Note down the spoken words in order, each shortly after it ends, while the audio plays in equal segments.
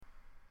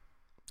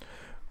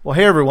Well,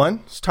 hey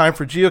everyone, it's time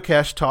for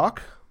Geocache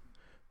Talk.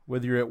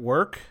 Whether you're at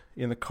work,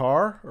 in the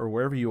car, or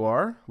wherever you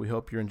are, we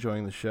hope you're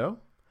enjoying the show.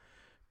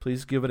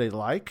 Please give it a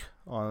like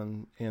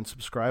on and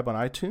subscribe on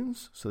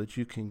iTunes so that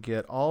you can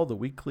get all the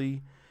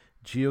weekly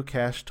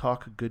Geocache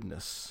Talk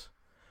goodness.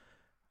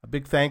 A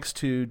big thanks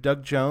to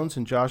Doug Jones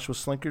and Joshua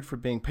Slinkard for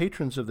being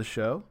patrons of the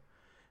show.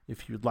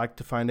 If you'd like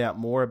to find out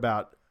more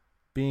about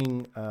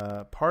being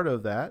part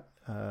of that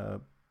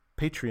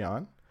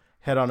Patreon,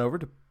 head on over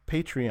to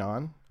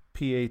Patreon,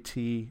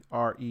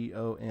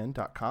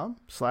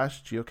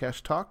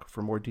 patreon.com/geocache talk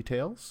for more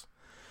details.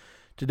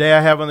 Today I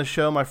have on the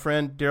show my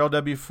friend Daryl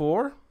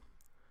W4.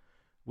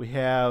 We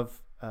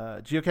have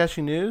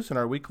geocaching news and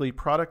our weekly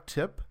product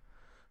tip.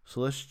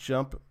 So let's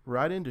jump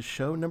right into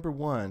show number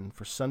 1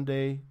 for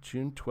Sunday,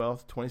 June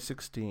 12th,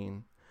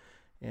 2016.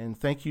 And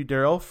thank you,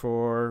 Daryl,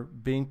 for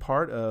being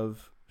part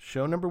of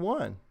show number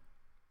 1.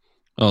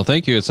 Oh,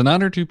 thank you. It's an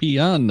honor to be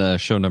on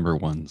show number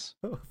 1.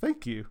 Oh,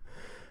 thank you.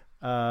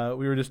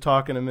 We were just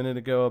talking a minute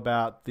ago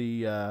about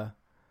the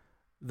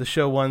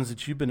show 1s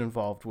that you've been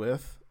involved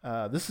with.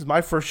 This is my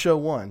first show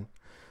 1,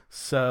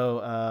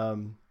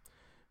 so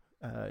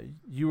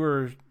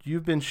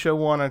you've been show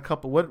 1 on a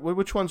couple.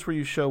 Which ones were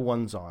you show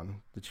 1s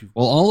on that you?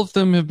 Well, all of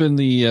them have been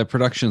the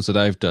productions that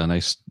I've done.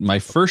 My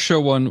first show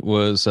 1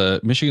 was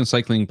Michigan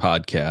Cycling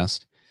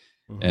Podcast,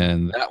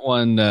 and that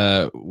one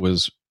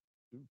was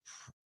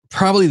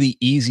probably the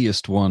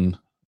easiest one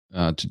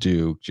to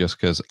do, just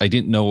because I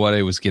didn't know what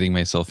I was getting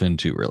myself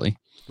into, really.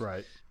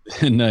 Right.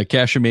 And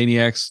Cache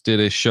Maniacs did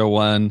a show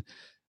 1.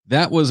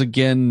 That was,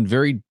 again,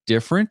 very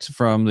different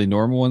from the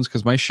normal ones,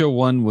 because my show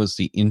 1 was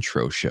the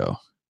intro show.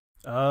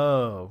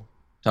 Oh.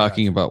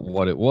 Talking about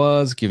what it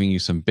was, giving you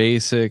some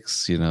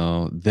basics,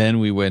 Then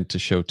we went to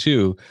show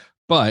 2.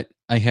 But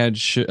I had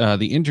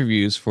the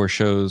interviews for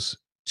shows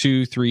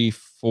 2, 3,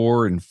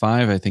 4, and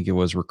 5, I think it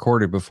was,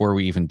 recorded before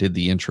we even did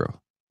the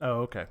intro. Oh,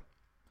 okay.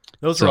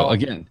 Those are all,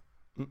 again,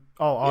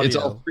 all audio. It's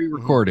all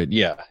pre-recorded. Mm-hmm.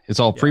 Yeah, it's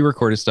all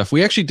pre-recorded stuff.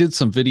 We actually did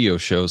some video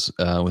shows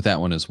with that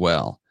one as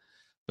well,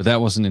 but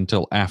that wasn't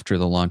until after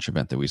the launch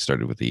event that we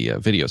started with the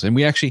videos. And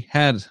we actually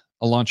had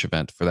a launch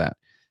event for that.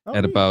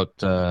 Had about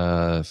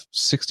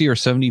 60 or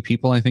 70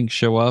 people, I think,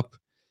 show up.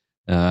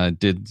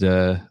 Did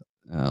a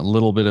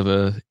little bit of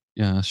a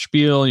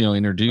spiel,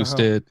 introduced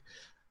it,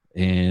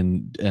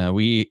 and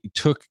we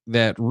took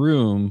that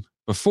room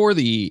before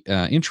the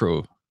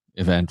intro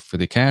event for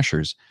the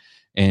cachers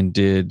and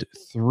did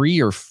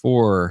 3 or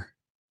 4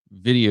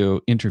 video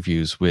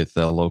interviews with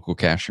local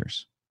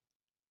cachers.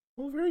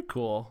 Well, very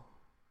cool.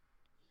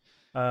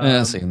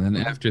 And then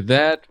after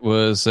that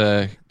was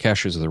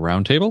Cachers of the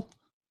Roundtable.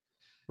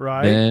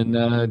 Right. Then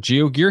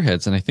Geo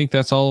Gearheads, and I think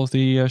that's all of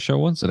the show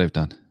 1s that I've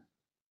done.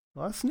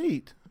 Well, that's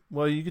neat.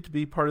 Well, you get to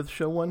be part of the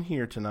show 1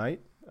 here tonight,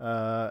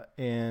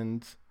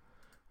 and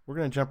we're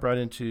going to jump right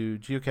into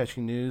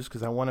geocaching news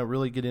because I want to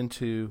really get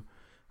into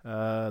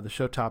the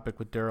show topic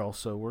with Daryl,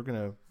 so we're going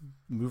to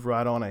move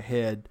right on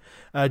ahead.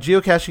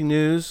 Geocaching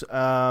news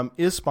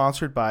is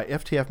sponsored by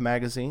FTF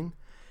Magazine.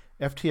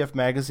 FTF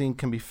Magazine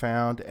can be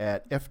found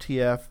at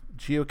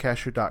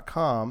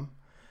ftfgeocacher.com,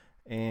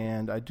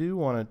 and I do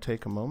want to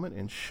take a moment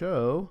and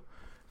show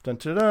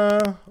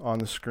on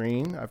the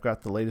screen. I've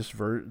got the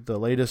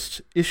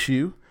latest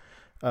issue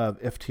of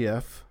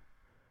FTF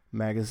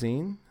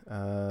Magazine,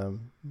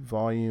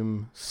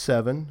 volume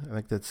 7. I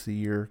think that's the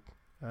year,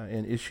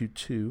 and issue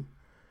 2.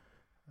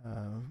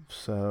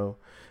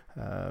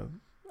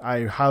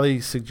 I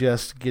highly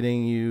suggest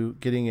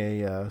getting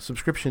a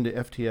subscription to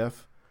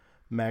FTF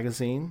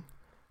Magazine.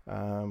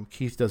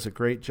 Keith does a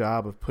great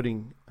job of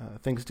putting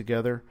things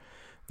together.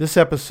 This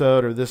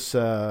episode, or this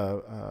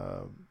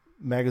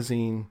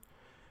magazine,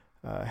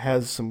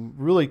 has some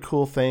really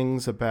cool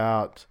things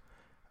about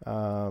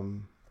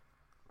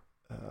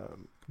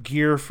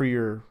gear for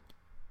your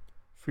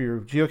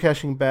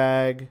geocaching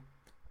bag.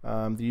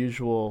 The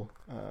usual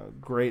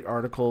great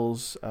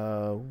articles,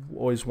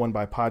 always one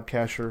by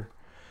Podcacher.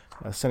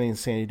 Sunny and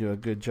Sandy do a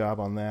good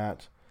job on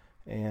that,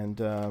 and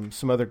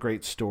some other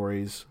great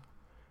stories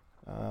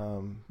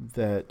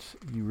that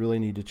you really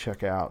need to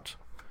check out.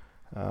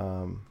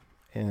 And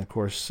of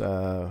course,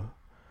 my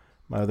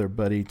other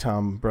buddy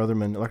Tom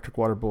Brotherman, Electric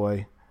Water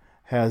Boy,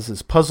 has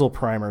his puzzle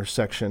primer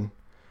section,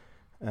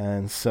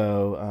 and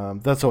so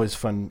that's always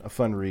a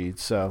fun read.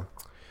 So,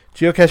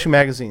 Geocaching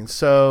Magazine.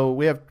 So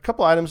we have a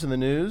couple items in the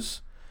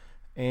news,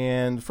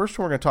 and the first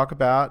one we're going to talk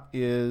about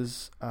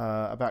is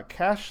about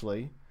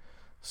Cachly.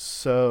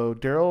 So,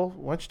 Daryl,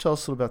 why don't you tell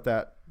us a little about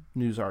that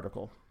news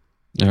article?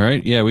 All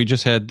right. Yeah, we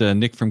just had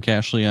Nick from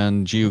Cachly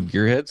on Geo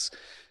Gearheads.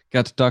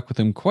 Got to talk with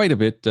him quite a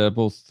bit,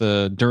 both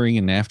during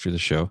and after the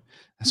show.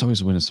 That's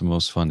always when it's the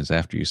most fun, is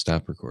after you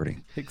stop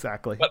recording.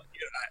 Exactly. But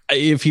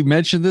if he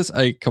mentioned this,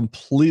 I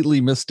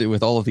completely missed it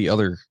with all of the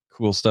other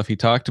cool stuff he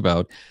talked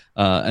about.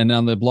 And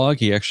on the blog,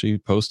 he actually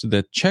posted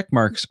that check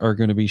marks are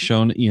going to be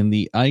shown in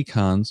the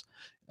icons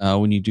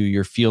when you do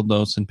your field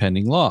notes and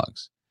pending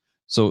logs.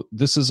 So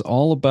this is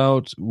all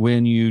about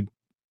when you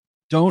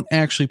don't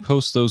actually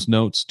post those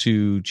notes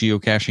to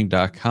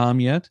geocaching.com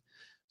yet.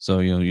 So,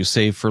 you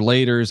save for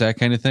later, that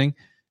kind of thing.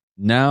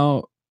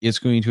 Now it's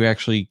going to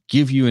actually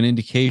give you an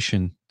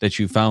indication that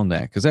you found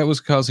that, because that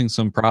was causing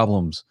some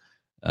problems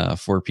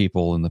for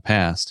people in the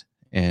past.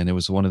 And it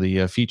was one of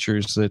the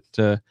features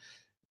that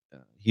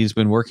he's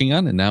been working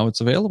on, and now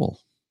it's available.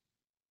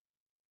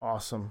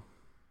 Awesome.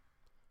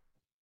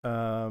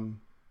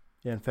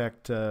 In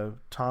fact,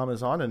 Tom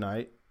is on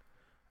tonight,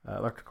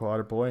 Electrical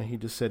Auto Boy, and he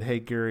just said, "Hey,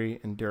 Gary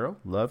and Daryl,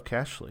 love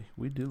Cachly.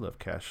 We do love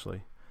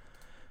Cachly."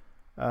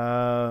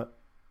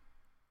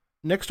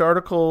 Next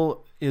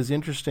article is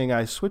interesting.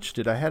 I switched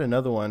it. I had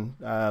another one,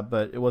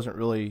 but it wasn't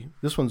really.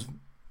 This one's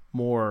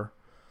more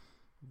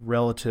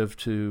relative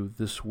to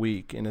this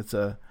week, and it's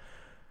started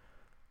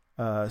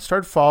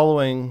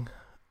following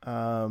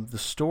the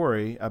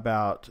story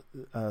about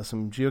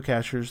some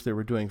geocachers that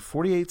were doing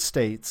 48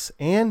 states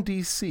and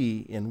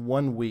DC in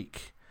 1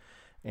 week.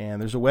 And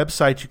there's a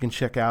website you can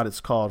check out. It's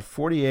called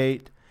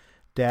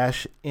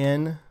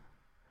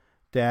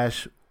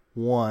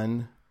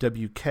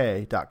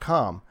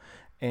 48-n-1wk.com.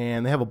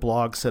 And they have a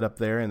blog set up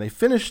there. And they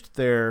finished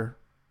their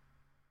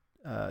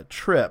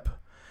trip.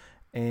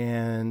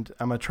 And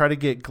I'm going to try to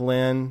get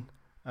Glenn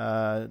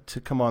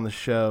to come on the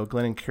show.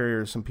 Glenn and Carrier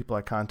are some people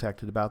I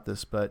contacted about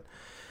this. But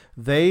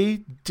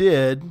they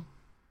did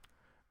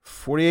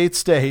 48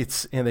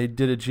 states, and they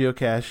did a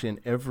geocache in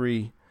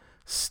every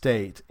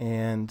state.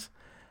 And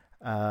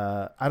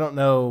I don't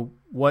know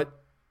what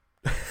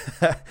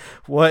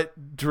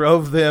what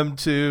drove them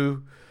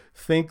to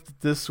think that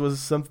this was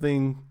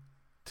something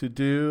to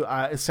do.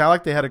 It sounded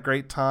like they had a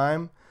great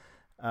time.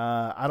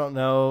 I don't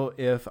know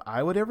if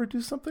I would ever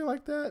do something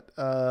like that.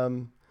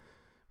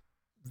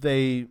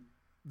 They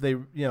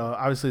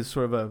obviously it's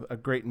sort of a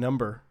great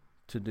number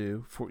to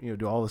do for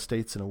do all the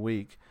states in a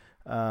week.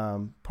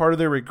 Part of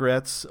their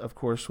regrets, of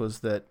course,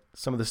 was that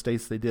some of the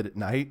states they did at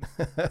night,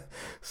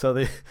 so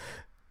they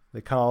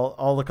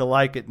all look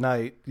alike at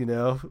night,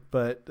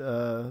 but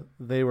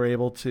they were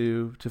able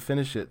to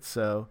finish it.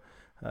 So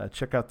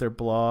check out their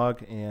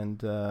blog. And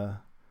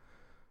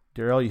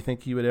Daryl, you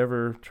think you would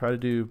ever try to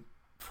do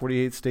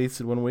 48 states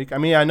in 1 week? I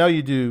mean, I know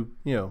you do,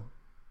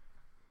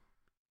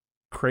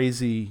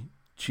 crazy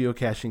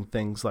geocaching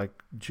things like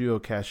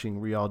geocaching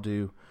where y'all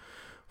do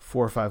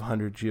 400 or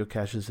 500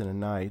 geocaches in a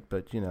night,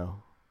 but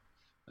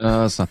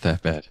it's not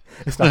that bad.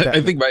 It's not that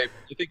I think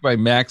my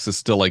max is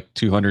still like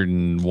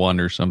 201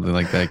 or something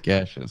like that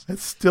caches.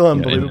 It's still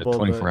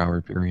unbelievable. In a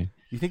 24-hour period.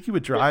 You think you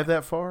would drive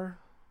that far?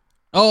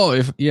 Oh,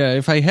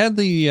 if I had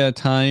the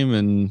time,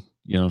 and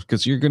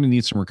because you're going to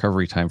need some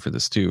recovery time for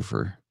this too,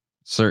 for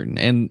certain,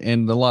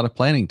 and a lot of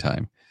planning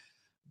time.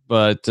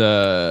 But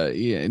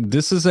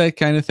this is that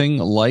kind of thing,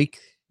 like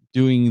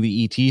doing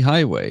the ET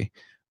Highway,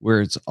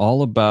 where it's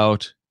all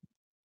about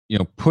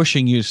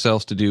pushing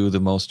yourself to do the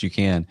most you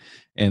can.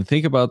 And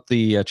think about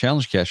the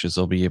challenge caches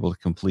they'll be able to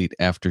complete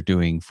after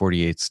doing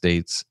 48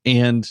 states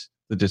and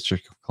the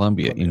District of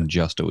Columbia in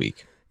just a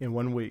week. In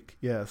 1 week,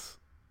 yes.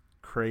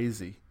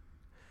 Crazy.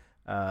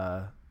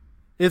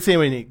 It's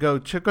anyway neat. Go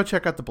check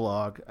out the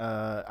blog.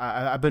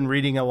 I've been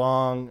reading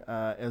along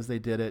as they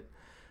did it.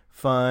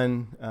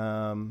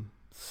 Fun.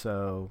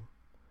 So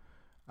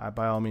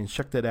by all means,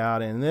 check that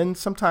out. And then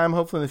sometime,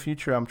 hopefully in the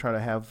future, I'm trying to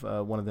have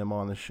one of them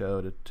on the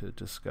show to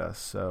discuss.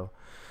 So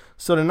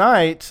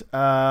tonight,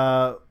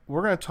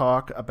 we're going to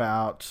talk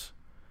about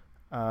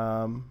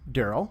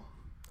Daryl.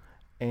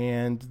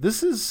 And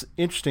this is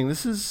interesting.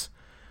 This is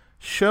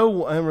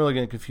I'm really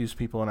going to confuse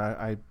people, and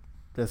I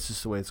that's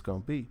just the way it's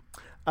going to be.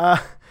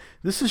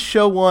 This is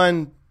show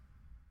 1,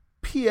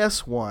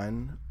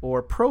 PS1,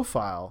 or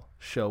profile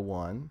show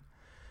 1.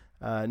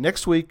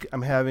 Next week,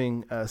 I'm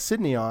having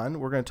Sydney on.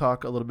 We're going to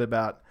talk a little bit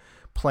about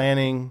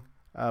planning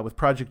with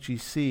Project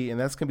GC, and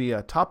that's going to be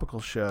a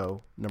topical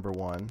show, number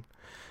 1.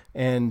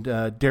 And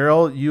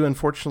Daryl, you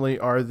unfortunately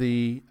are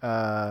the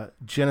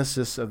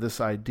genesis of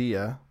this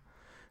idea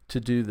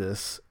to do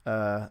this.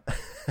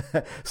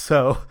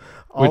 So,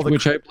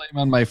 which I blame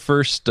on my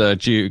first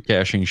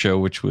geocaching show,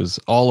 which was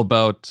all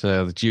about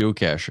the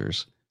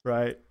geocachers.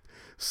 Right.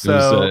 So, it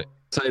was,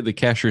 inside the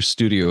Cacher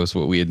Studio is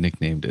what we had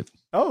nicknamed it.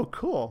 Oh,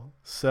 cool.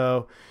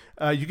 So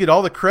you get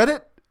all the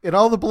credit and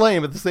all the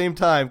blame at the same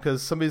time,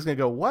 because somebody's going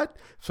to go, what?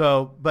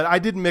 So, but I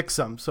did mix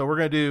them. So we're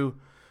going to do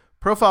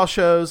profile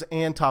shows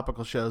and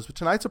topical shows. But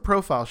tonight's a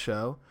profile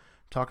show,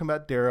 talking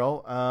about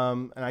Daryl.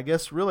 And I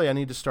guess really I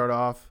need to start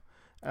off.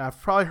 And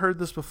I've probably heard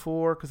this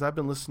before because I've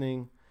been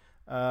listening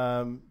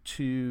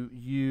to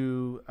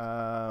you.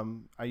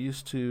 I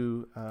used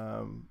to,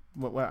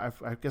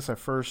 I guess I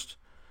first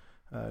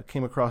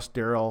came across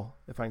Daryl,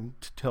 if I can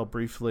tell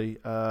briefly,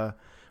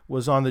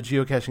 was on the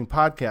geocaching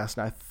podcast.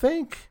 And I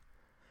think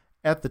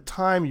at the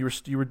time you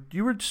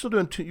were still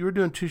doing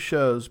two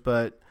shows,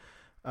 but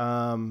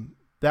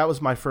that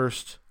was my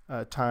first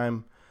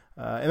time,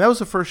 and that was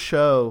the first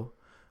show,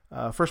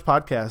 first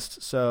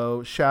podcast.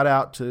 So shout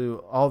out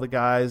to all the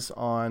guys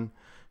on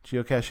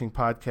Geocaching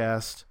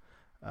Podcast.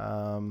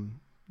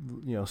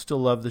 Still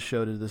love the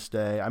show to this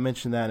day. I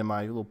mentioned that in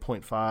my little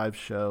 0.5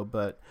 show,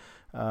 but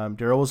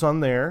Daryl was on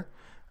there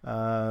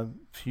a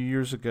few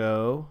years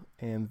ago,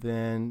 and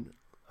then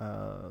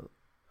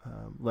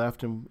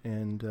left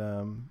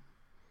and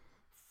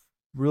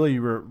really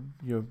you're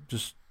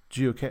just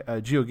Geo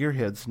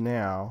Gearheads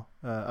now,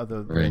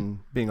 other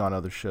than being on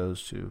other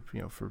shows too,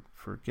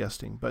 for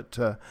guesting. But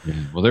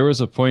well, there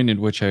was a point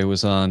in which I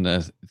was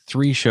on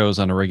 3 shows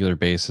on a regular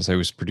basis. I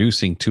was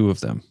producing 2 of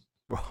them.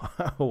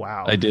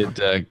 Wow! I did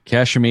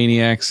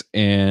Cachemaniacs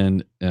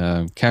and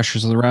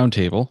Cachers of the Round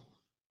Table,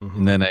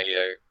 and then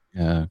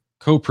I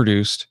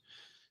co-produced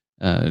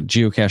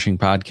geocaching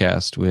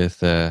podcast with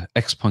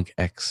Xpunk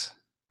X.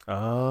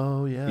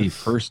 Oh yes, the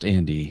first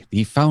Andy,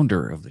 the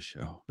founder of the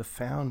show. The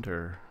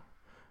founder,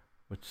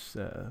 which is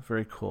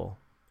very cool.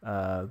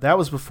 That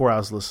was before I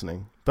was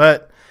listening,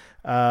 but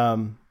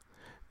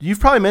you've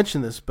probably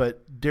mentioned this.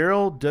 But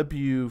Daryl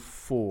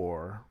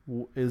W4,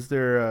 is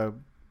there a?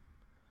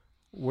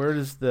 Where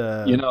does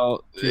the?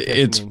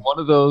 It's one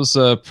of those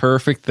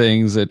perfect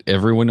things that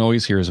everyone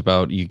always hears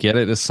about. You get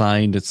it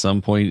assigned at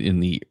some point in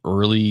the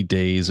early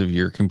days of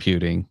your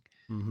computing,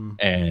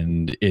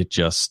 and it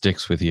just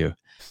sticks with you.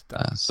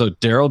 So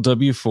Daryl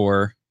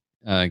W4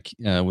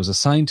 was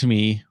assigned to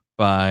me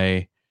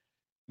by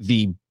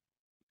the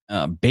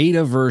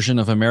beta version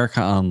of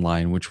America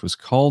Online, which was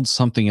called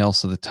something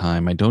else at the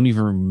time. I don't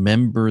even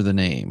remember the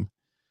name.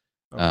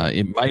 Okay.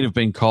 It might have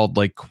been called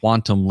like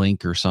Quantum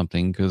Link or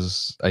something,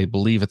 because I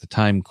believe at the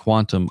time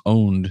Quantum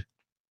owned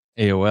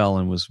AOL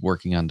and was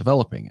working on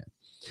developing it.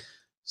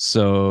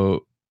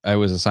 So I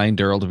was assigned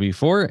Daryl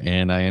W4,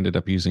 and I ended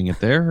up using it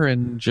there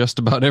and just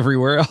about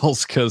everywhere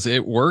else because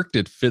it worked.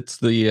 It fits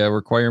the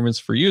requirements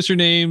for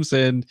usernames,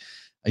 and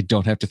I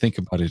don't have to think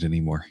about it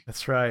anymore.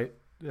 That's right.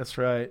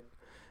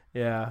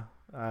 Yeah.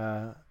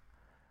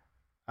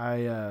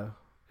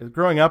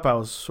 Growing up, I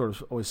was sort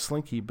of always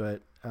Slinky,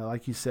 but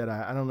like you said,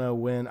 I don't know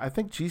when. I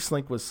think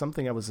G-Slink was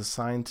something that was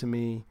assigned to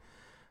me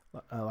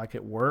like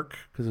at work,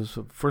 because it was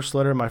the first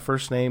letter of my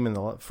first name and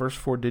the first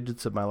 4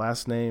 digits of my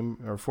last name,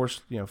 or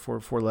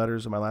four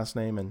letters of my last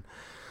name, and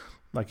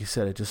like you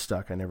said, it just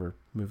stuck. I never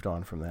moved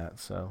on from that.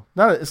 So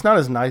it's not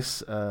as nice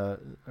to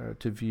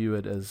view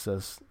it as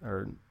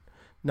or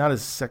not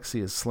as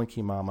sexy as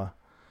Slinky Mama.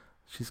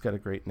 She's got a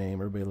great name.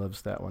 Everybody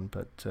loves that one.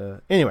 But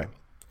anyway,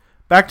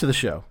 back to the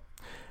show.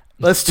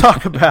 Let's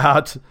talk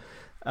about.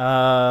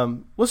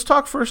 Let's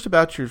talk first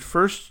about your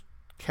first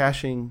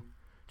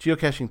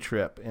geocaching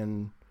trip,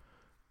 and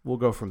we'll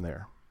go from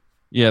there.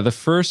 Yeah, the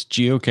first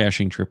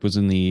geocaching trip was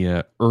in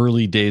the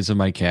early days of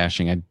my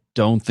caching. I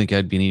don't think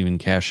I'd been even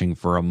caching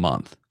for a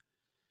month.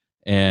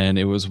 And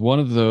it was one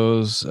of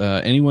those,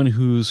 anyone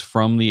who's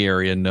from the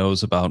area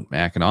knows about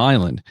Mackinac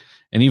Island.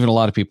 And even a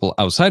lot of people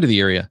outside of the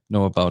area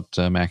know about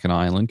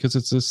Mackinac Island, because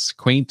it's this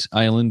quaint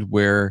island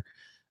where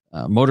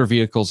motor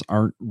vehicles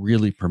aren't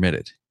really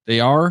permitted. They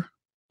are,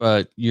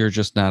 but you're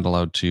just not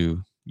allowed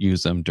to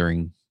use them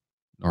during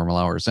normal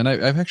hours. And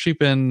I've actually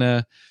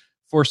been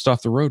forced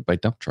off the road by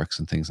dump trucks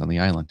and things on the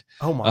island.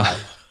 Oh my!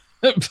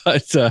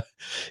 But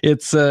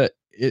it's a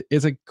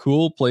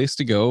cool place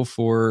to go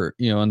for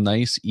a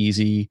nice,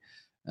 easy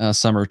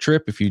summer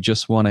trip. If you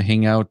just want to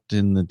hang out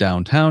in the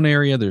downtown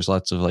area, there's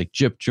lots of like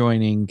gyp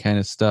joining kind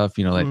of stuff.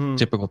 That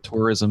typical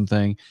tourism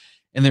thing.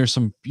 And there's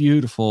some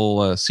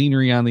beautiful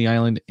scenery on the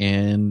island,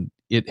 and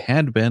it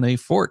had been a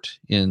fort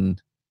in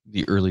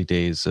the early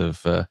days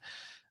of the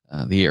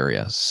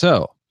area.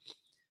 So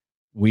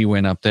we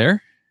went up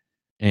there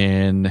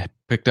and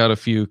picked out a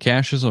few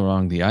caches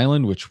along the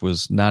island, which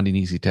was not an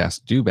easy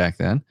task to do back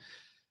then.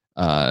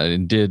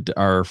 And did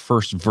our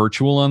first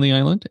virtual on the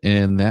island,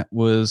 and that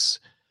was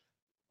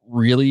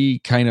really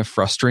kind of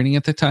frustrating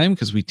at the time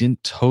because we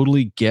didn't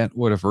totally get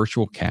what a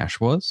virtual cache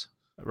was.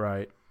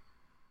 Right.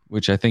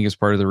 Which I think is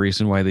part of the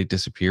reason why they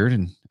disappeared,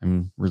 and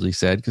I'm really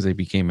sad because they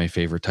became my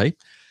favorite type.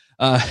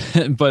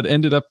 But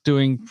ended up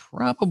doing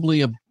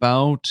probably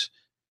about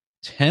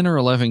 10 or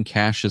 11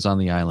 caches on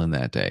the island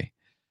that day.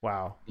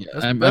 Wow.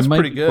 That's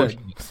pretty good.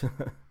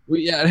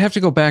 I'd have to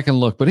go back and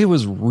look, but it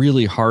was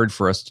really hard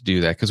for us to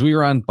do that because we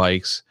were on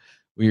bikes.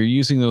 We were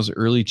using those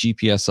early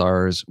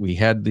GPSRs. We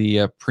had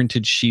the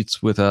printed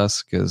sheets with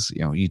us because,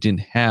 you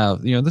didn't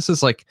have, this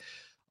is like,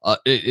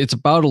 it's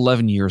about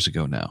 11 years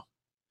ago now.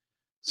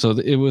 So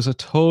it was a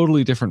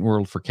totally different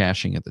world for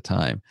caching at the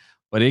time,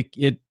 but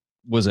that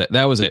was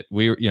it.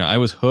 I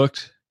was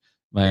hooked.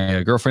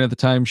 My girlfriend at the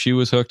time, she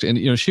was hooked, and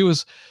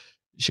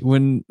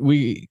when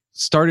we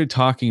started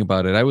talking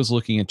about it, I was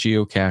looking at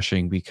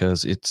geocaching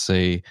because it's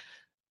a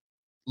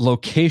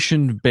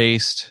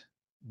location-based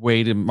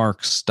way to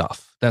mark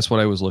stuff. That's what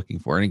I was looking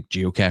for. And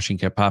geocaching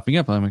kept popping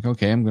up. I'm like,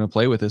 okay, I'm going to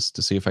play with this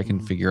to see if I can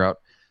figure out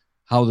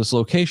how this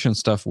location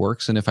stuff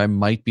works and if I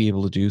might be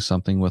able to do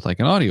something with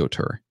like an audio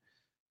tour,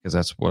 because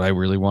that's what I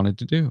really wanted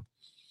to do.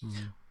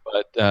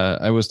 But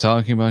I was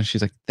talking about it,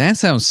 she's like, that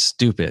sounds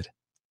stupid.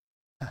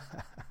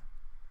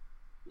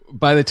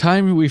 By the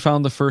time we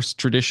found the first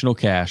traditional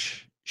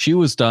cache, she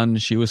was done.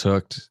 She was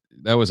hooked.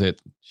 That was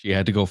it. She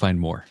had to go find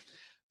more.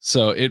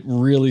 So it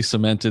really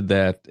cemented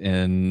that.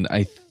 And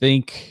I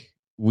think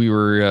we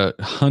were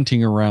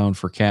hunting around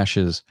for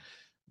caches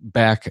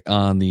back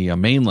on the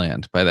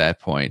mainland by that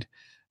point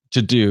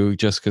to do,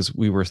 just because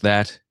we were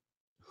that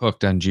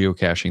hooked on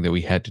geocaching that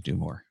we had to do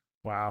more.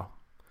 Wow.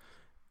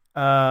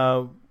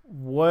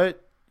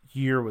 What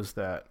year was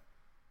that?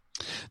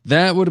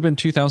 That would have been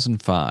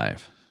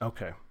 2005.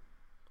 Okay.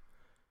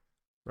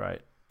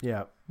 Right.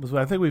 Yeah.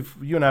 I think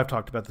you and I have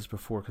talked about this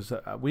before because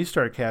we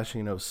started caching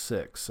in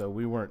 2006, so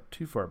we weren't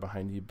too far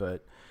behind you,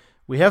 but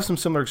we have some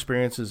similar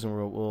experiences, and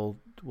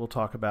we'll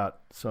talk about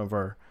some of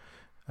our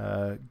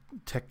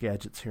tech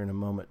gadgets here in a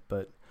moment.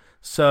 But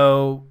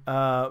so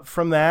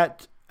from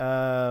that,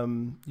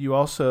 you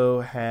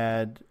also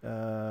had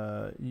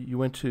you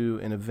went to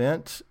an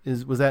event.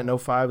 Was that in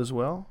 2005 as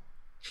well?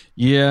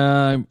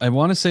 Yeah, I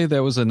want to say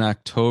that was in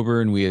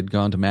October, and we had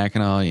gone to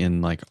Mackinac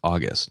in like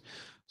August.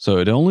 So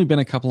it had only been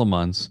a couple of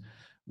months.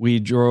 We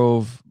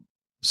drove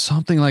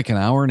something like an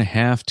hour and a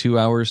half, 2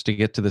 hours to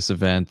get to this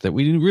event that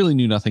we really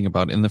knew nothing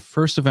about. And the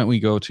first event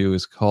we go to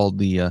is called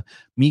the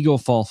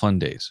Mego Fall Fun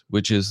Days,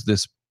 which is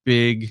this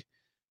big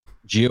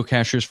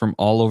geocachers from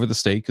all over the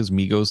state, because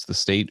Mego's the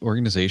state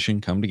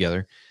organization, come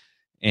together.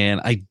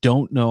 And I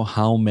don't know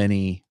how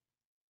many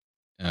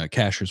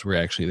cachers were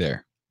actually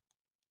there,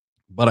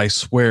 but I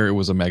swear it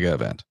was a mega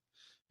event.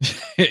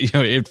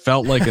 It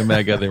felt like a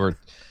mega. There were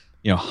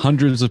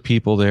hundreds of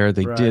people there.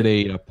 They did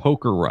a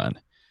poker run,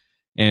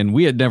 and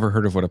we had never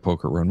heard of what a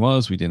poker run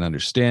was. We didn't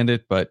understand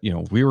it, but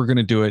we were going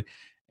to do it,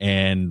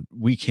 and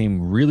we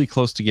came really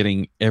close to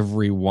getting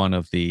every one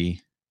of the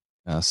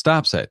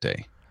stops that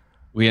day.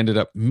 We ended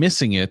up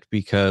missing it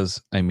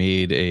because I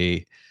made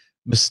a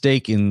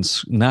mistake in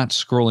not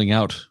scrolling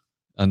out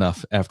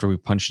enough after we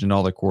punched in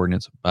all the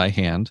coordinates by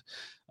hand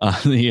on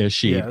the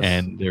sheet. Yes.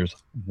 And there's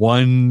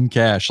one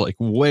cache like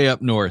way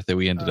up north that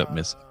we ended up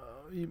missing.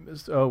 You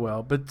missed. Oh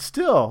well, but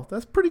still,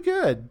 that's pretty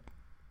good.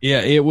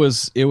 Yeah, it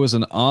was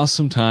an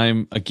awesome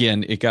time.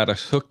 Again, it got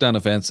us hooked on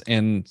events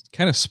and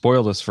kind of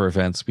spoiled us for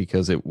events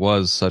because it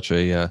was such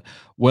a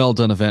well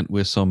done event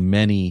with so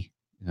many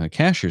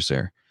cachers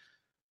there.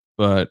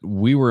 But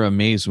we were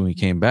amazed when we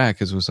came back,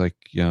 because it was like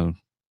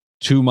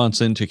 2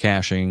 months into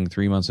caching,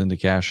 3 months into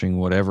caching,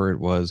 whatever it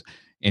was,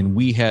 and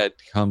we had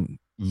come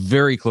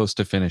very close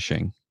to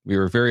finishing. We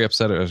were very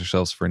upset at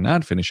ourselves for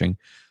not finishing,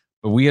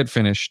 but we had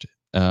finished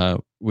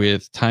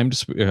with time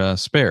to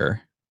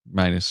spare,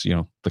 minus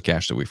the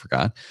cache that we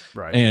forgot,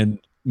 right? And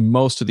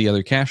most of the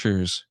other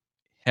cachers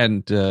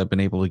hadn't been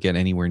able to get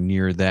anywhere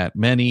near that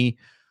many,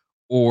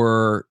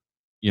 or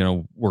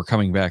were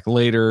coming back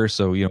later.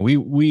 So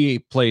we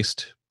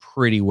placed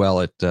pretty well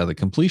at the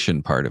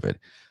completion part of it.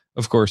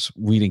 Of course,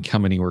 we didn't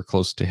come anywhere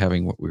close to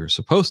having what we were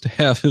supposed to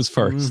have as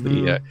far as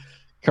the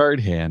card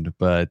hand,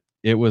 but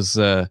it was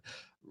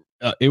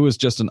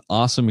just an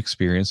awesome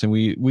experience, and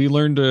we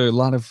learned a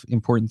lot of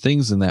important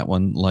things in that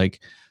one,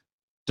 like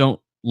don't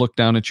look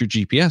down at your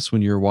GPS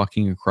when you're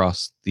walking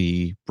across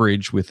the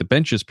bridge with the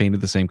benches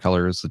painted the same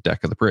color as the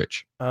deck of the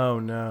bridge. Oh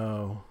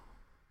no.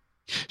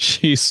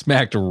 She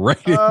smacked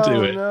right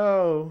into it.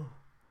 Oh no.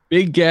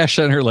 Big gash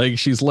on her leg.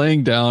 She's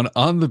laying down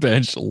on the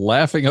bench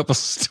laughing up a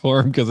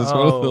storm because it's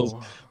one of those,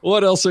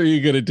 what else are you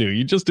going to do?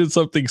 You just did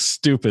something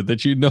stupid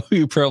that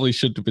you probably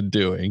shouldn't have been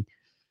doing.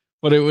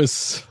 But it was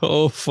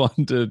so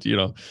fun to,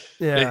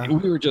 yeah.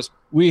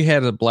 We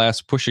had a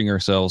blast pushing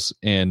ourselves,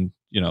 and,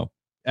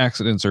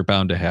 accidents are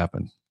bound to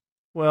happen.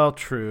 Well,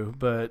 true,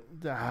 but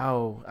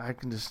I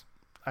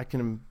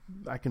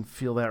can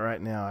feel that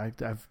right now.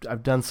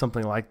 I've done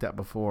something like that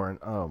before, and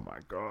oh my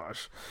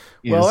gosh.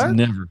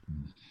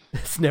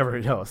 It's never,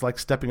 it's like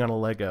stepping on a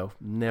Lego.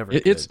 Never.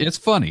 It's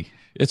funny.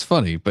 It's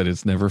funny, but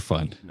it's never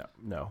fun.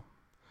 No.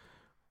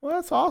 Well,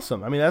 that's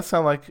awesome. I mean,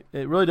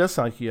 it really does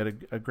sound like you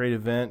had a great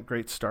event,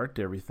 great start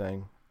to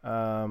everything.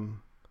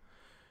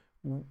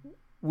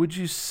 Would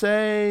you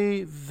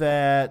say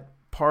that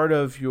part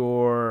of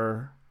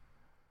your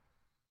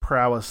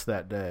prowess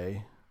that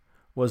day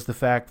was the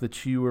fact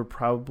that you were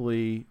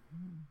probably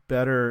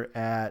better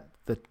at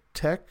the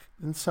tech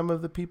than some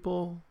of the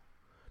people?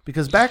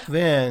 Because back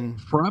then,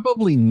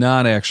 probably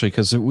not, actually,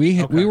 because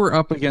we were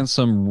up against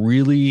some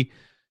really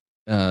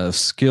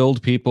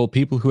skilled people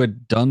who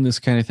had done this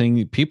kind of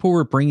thing. People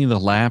were bringing the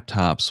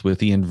laptops with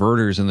the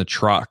inverters in the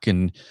truck,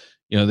 and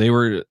they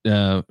were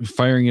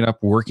firing it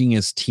up, working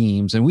as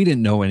teams, and we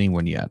didn't know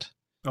anyone yet.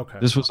 Okay,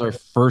 this was our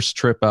first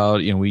trip out.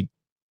 We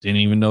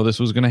didn't even know this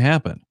was going to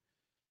happen.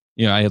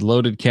 I had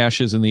loaded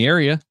caches in the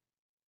area,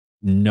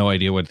 no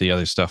idea what the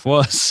other stuff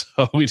was,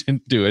 so we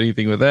didn't do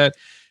anything with that.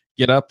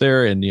 Get up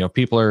there, and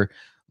people are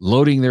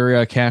loading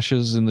their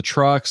caches in the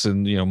trucks,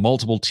 and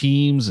multiple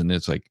teams, and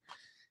it's like,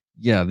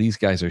 yeah, these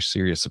guys are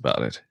serious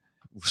about it.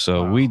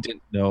 So we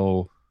didn't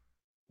know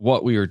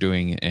what we were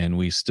doing, and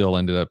we still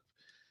ended up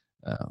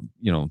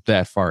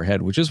that far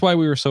ahead, which is why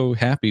we were so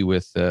happy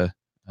with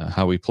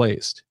how we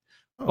placed.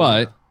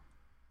 But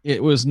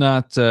it was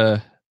not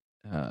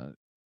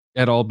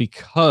at all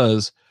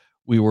because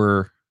we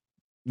were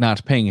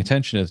not paying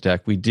attention to the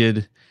deck. We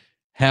did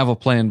have a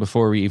plan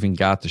before we even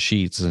got the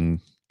sheets and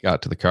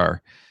got to the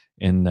car.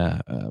 And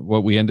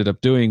what we ended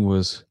up doing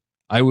was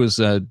I was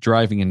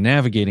driving and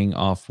navigating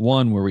off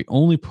one where we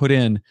only put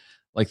in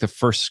like the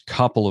first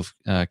couple of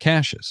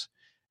caches.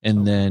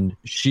 And then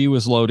she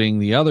was loading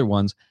the other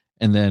ones.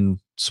 and then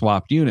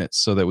swapped units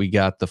so that we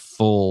got the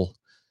full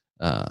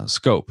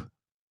scope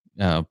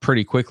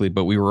pretty quickly.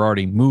 But we were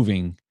already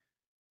moving,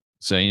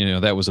 so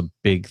that was a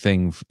big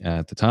thing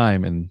at the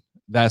time, and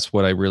that's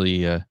what I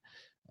really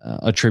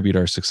attribute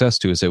our success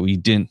to, is that we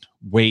didn't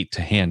wait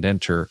to hand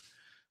enter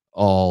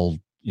all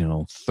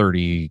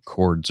 30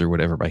 chords or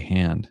whatever by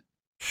hand.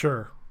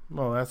 Sure.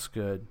 Well, that's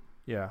good.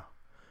 Yeah.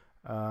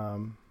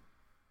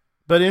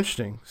 But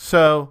interesting.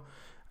 So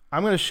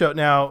I'm going to show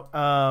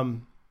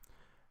now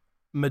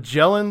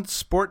Magellan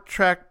Sport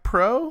Track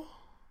Pro.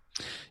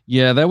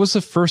 Yeah, that was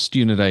the first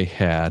unit I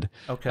had.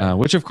 Okay.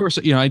 Which, of course,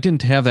 I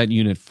didn't have that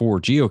unit for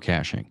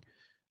geocaching.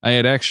 I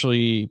had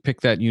actually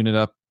picked that unit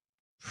up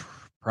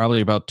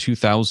probably about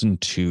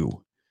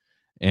 2002,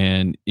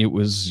 and it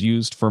was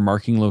used for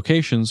marking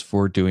locations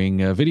for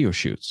doing video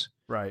shoots.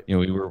 Right.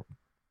 We were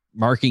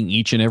marking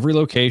each and every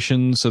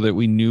location so that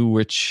we knew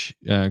which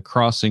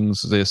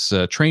crossings this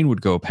train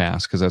would go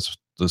past, because that's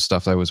the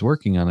stuff I was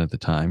working on at the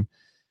time.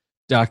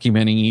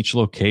 Documenting each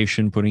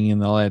location, putting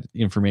in all that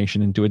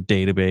information into a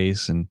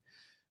database, and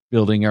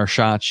building our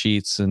shot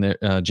sheets and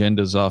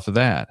agendas off of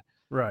that.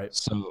 Right.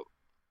 So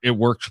it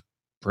worked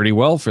pretty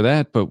well for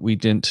that, but we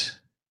didn't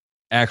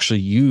actually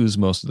use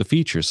most of the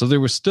features. So there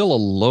was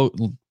still a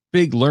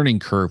big learning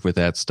curve with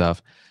that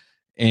stuff.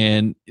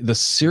 And the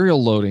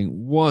serial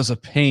loading was a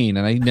pain,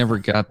 and I never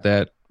got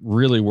that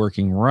really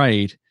working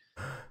right.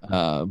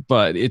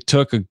 But it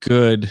took a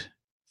good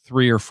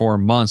 3 or 4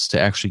 months to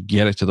actually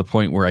get it to the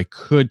point where I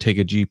could take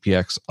a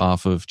GPX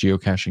off of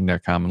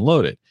geocaching.com and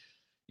load it.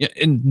 Yeah,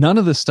 and none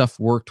of this stuff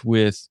worked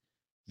with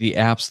the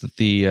apps that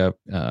the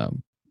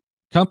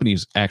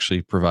companies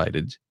actually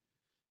provided.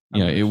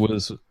 It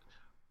was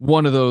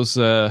one of those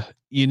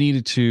you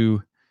needed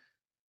to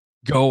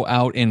go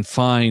out and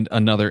find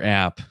another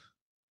app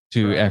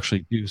to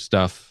actually do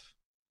stuff,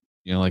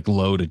 like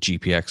load a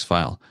GPX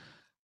file.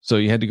 So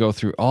you had to go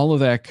through all of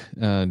that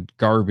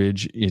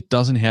garbage. It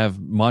doesn't have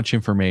much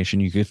information.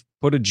 You could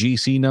put a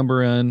GC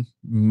number in,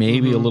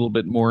 maybe a little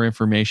bit more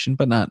information,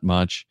 but not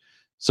much.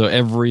 So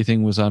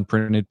everything was on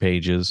printed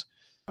pages.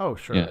 Oh,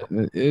 sure. Yeah,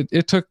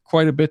 it took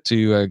quite a bit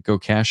to go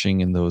caching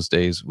in those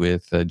days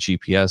with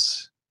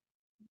GPS.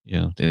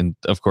 And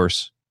of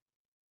course,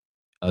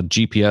 a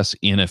GPS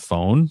in a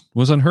phone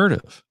was unheard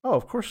of. Oh,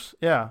 of course.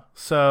 Yeah.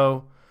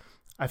 So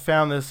I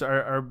found this.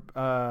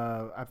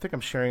 I think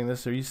I'm sharing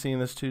this. Are you seeing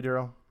this too,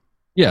 Daryl?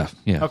 Yeah.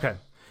 Okay.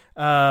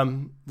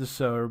 Just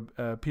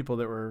so people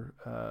that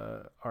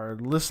are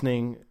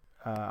listening,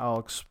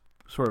 I'll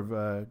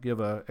give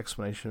a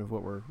explanation of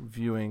what we're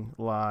viewing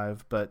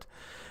live. But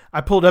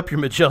I pulled up your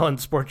Magellan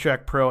Sport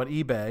Track Pro on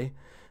eBay.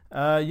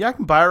 Yeah, I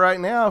can buy it right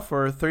now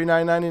for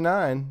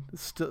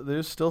 $39.99.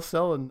 They're still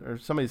selling, or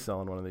somebody's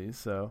selling one of these.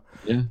 So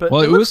yeah, but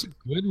it was a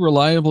good,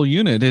 reliable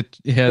unit. It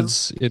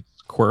has its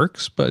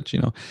quirks, but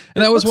and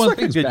that was one of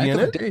the things back in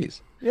the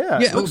days. Yeah,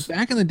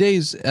 back in the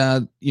days,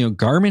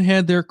 Garmin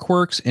had their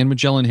quirks and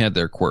Magellan had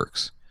their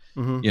quirks.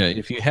 Mm-hmm.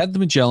 If you had the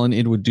Magellan,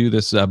 it would do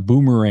this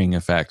boomerang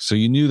effect. So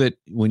you knew that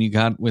when you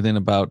got within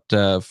about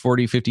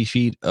 40, 50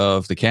 feet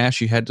of the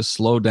cache, you had to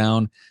slow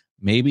down,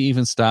 maybe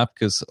even stop,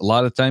 because a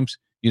lot of times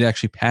you'd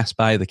actually pass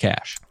by the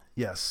cache.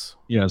 Yes.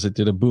 As it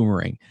did a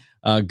boomerang.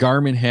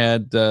 Garmin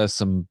had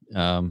some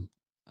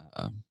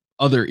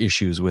other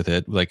issues with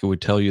it, like it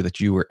would tell you that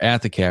you were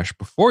at the cache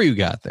before you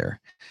got there.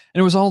 And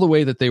it was all the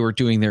way that they were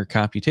doing their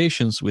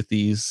computations with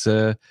these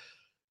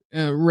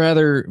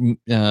rather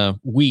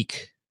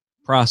weak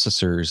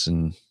processors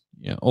and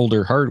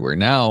older hardware.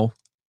 Now,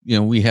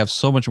 we have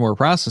so much more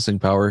processing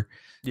power.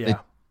 Yeah.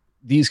 That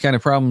these kind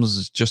of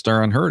problems just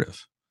are unheard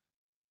of.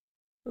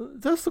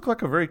 It does look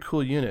like a very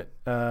cool unit.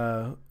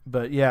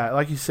 But yeah,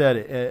 like you said,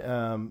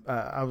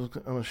 I was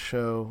going to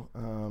show.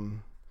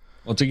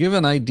 Well, to give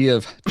an idea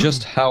of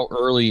just how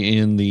early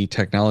in the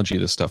technology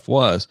this stuff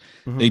was,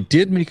 they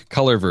did make a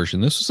color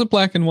version. This was a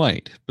black and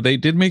white, but they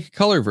did make a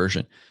color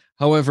version.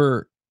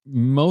 However,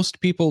 most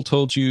people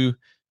told you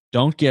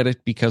don't get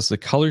it because the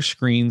color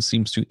screen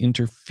seems to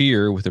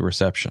interfere with the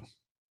reception.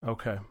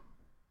 Okay.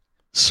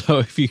 So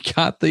if you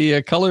got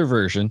the color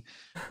version,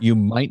 you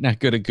might not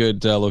get a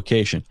good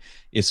location.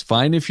 It's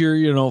fine if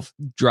you're,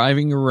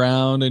 driving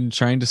around and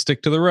trying to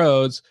stick to the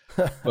roads,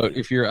 but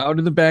if you're out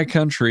in the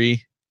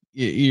backcountry,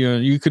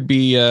 you could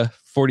be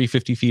 40,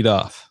 50 feet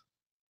off.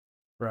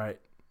 Right.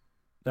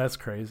 That's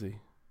crazy.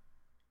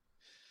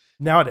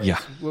 Nowadays, yeah.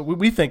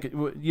 we think,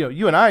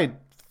 you and I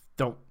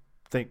don't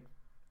think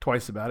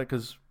twice about it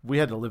because we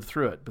had to live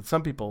through it. But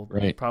some people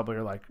probably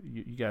are like,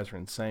 you guys are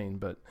insane.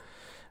 But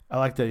I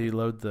like that you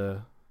load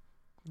the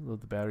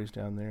batteries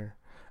down there.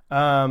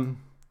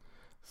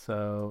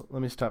 So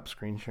let me stop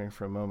screen sharing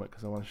for a moment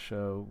because I want to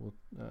show.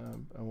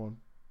 I won't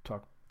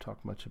talk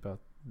much about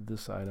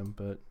this item,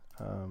 but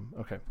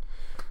okay.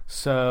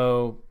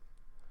 So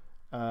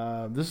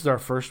this is our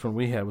first one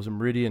we had, was a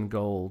Meridian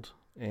Gold,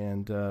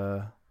 and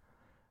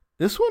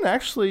this one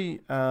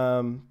actually,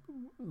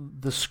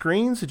 the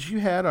screens that you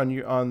had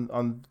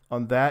on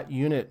that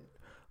unit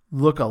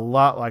look a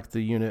lot like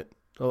the unit.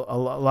 A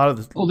lot of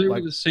the they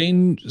were the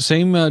same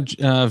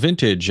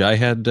vintage. I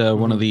had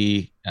one of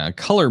the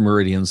color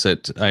meridians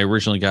that I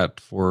originally got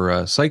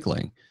for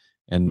cycling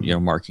and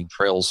marking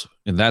trails,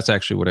 and that's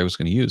actually what I was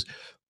going to use.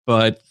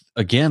 But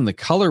again, the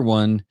color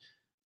one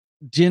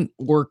didn't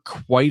work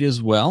quite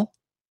as well,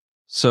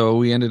 so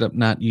we ended up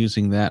not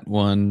using that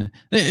one.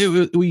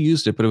 We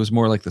used it, but it was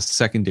more like the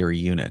secondary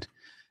unit.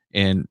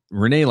 And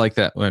Renee liked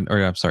that one,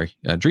 or I'm sorry,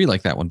 Dree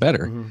liked that one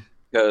better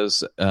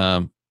because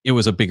it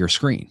was a bigger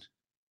screen,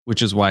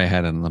 which is why I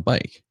had it on the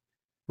bike.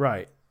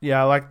 Right.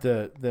 Yeah, I like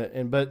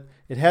but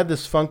it had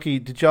this funky.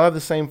 Did y'all have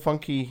the same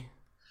funky?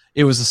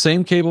 It was the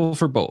same cable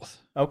for both.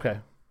 Okay.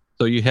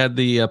 So you had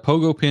the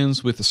pogo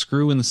pins with the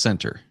screw in the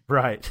center.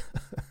 Right.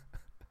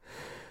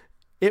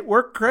 It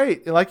worked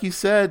great. Like you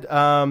said,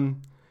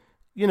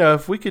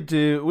 if we could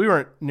we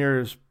weren't near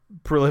as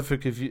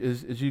prolific as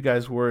you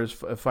guys were as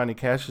finding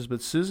caches,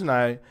 but Susan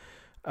and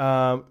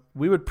I,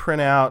 we'd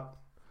print out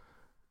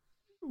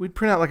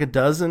like a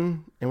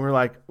dozen, and we're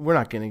like, we're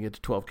not going to get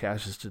to 12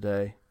 caches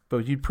today,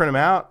 but you'd print them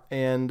out.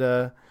 And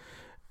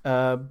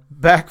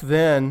back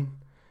then,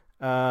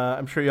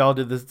 I'm sure y'all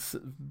did this,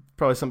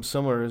 probably something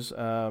similar, is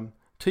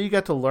till you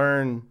got to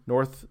learn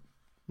north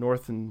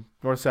and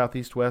north, south,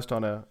 east, west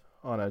on a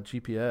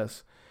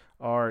GPS,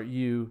 or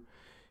you'd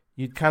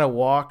kind of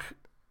walk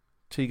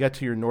till you got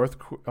to your north.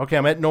 Okay,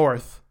 I'm at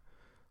north,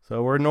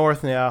 so we're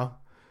north now.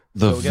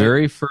 The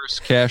very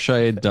first cache I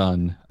had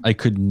done, I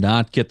could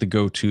not get the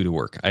go-to to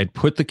work. I'd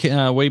put the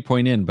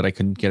waypoint in, but I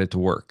couldn't get it to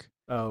work.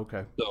 Oh,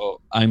 okay. So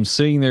I'm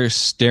sitting there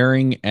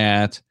staring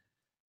at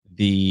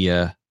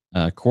the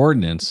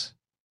coordinates.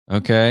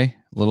 Okay,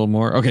 a little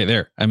more. Okay,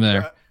 there. I'm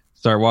there.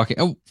 Start walking.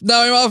 Oh,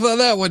 now I'm off on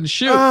that one.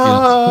 Shoot.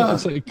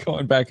 It's like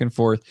going back and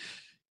forth.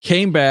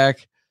 Came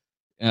back.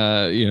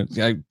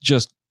 I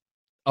just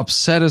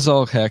upset as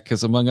all heck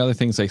because, among other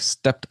things, I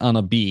stepped on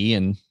a bee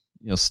and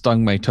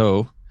stung my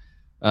toe.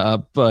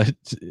 But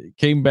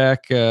came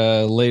back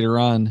later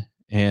on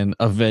and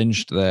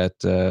avenged that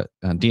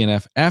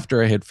DNF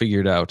after I had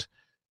figured out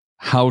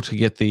how to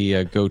get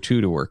the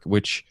go-to work,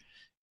 which,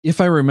 if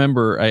I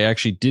remember, I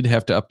actually did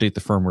have to update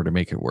the firmware to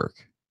make it work.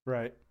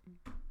 Right.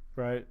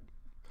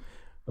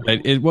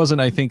 It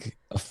wasn't, I think,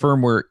 a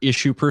firmware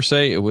issue per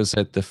se. It was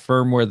that the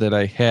firmware that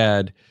I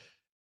had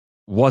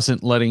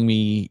wasn't letting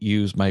me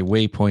use my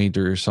waypoint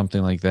or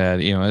something like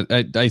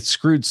that. I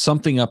screwed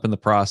something up in the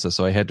process,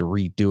 so I had to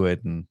redo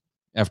it. And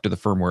after the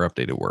firmware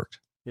update, it worked.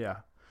 Yeah,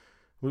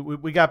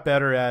 we got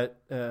better at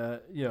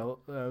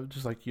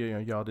just like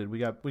y'all did. We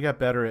got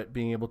better at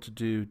being able to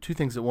do two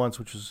things at once,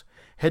 which is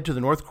head to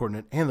the north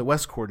coordinate and the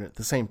west coordinate at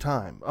the same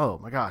time. Oh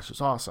my gosh,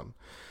 it's awesome.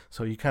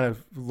 So you kind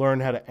of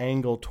learn how to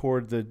angle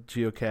toward the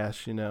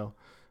geocache,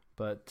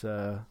 but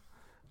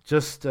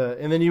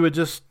and then you would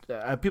just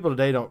people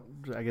today don't,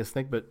 I guess,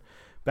 think, but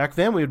back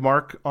then we would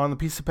mark on the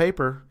piece of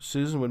paper.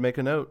 Susan would make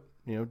a note,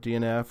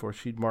 DNF, or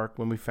she'd mark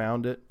when we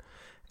found it.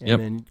 And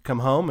then come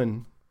home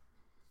and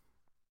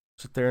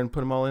sit there and put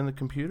them all in the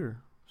computer.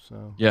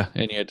 So yeah,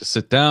 and you had to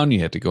sit down, you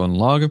had to go and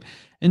log them,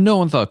 and no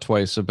one thought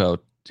twice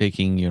about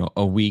taking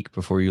a week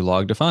before you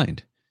logged a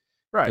find,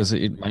 right? Because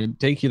it might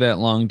take you that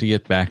long to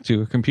get back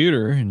to a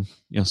computer and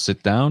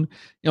sit down.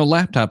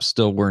 Laptops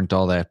still weren't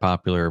all that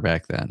popular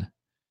back then.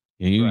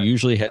 You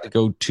usually had to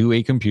go to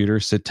a computer,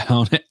 sit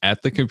down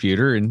at the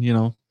computer,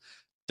 and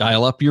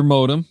dial up your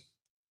modem,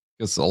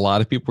 because a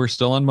lot of people were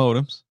still on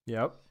modems.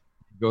 Yep.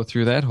 Go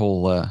through that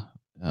whole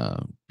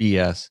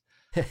BS.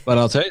 But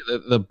I'll tell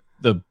you,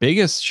 the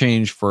biggest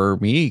change for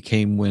me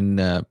came when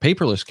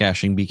paperless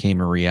caching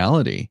became a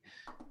reality,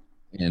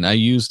 and I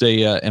used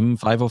a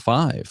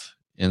M505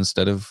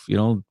 instead of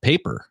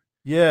paper.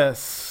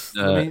 Yes.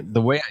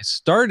 The way I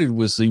started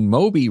was the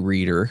Mobi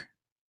reader.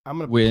 I'm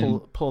gonna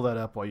pull that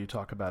up while you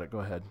talk about it. Go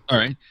ahead. All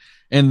right.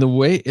 And the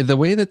way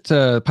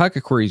that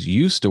Pocket Queries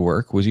used to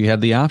work was you had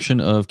the option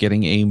of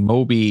getting a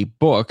Mobi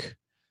book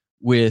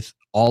with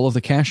all of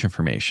the cache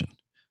information.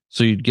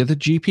 So you'd get the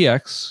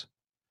GPX,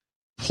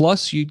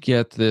 plus you'd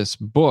get this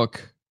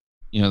book,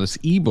 this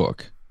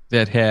ebook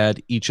that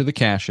had each of the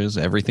caches,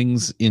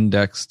 everything's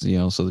indexed,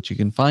 so that you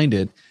can find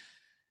it.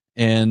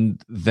 And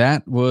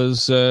that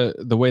was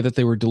the way that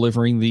they were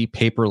delivering the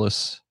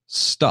paperless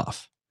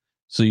stuff.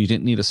 So you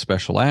didn't need a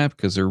special app,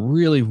 because there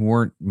really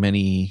weren't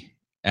many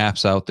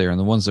apps out there, and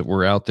the ones that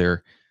were out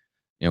there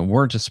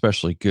weren't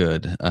especially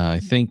good. I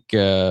think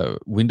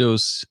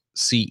Windows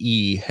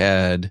CE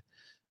had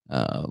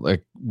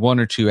like one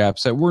or two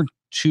apps that weren't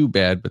too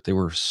bad, but they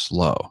were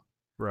slow.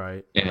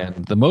 Right.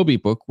 And the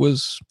Mobi book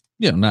was,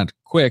 not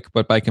quick,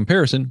 but by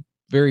comparison,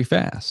 very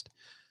fast.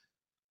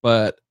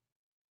 But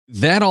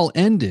that all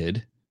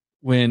ended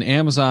when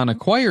Amazon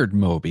acquired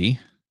Mobi,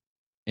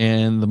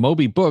 and the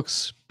Mobi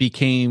books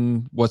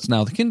became what's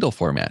now the Kindle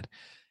format.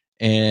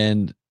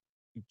 And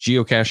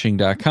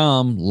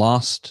geocaching.com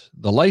lost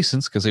the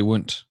license because they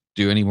wouldn't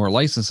do any more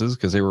licenses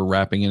because they were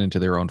wrapping it into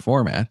their own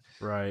format.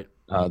 Right.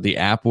 The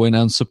app went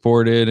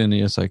unsupported, and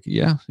it's like,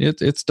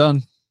 it's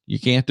done. You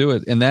can't do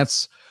it. And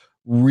that's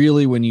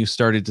really when you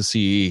started to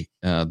see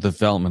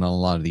development on a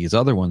lot of these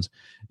other ones.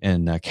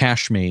 And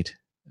CacheMate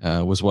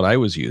was what I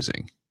was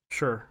using.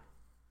 Sure.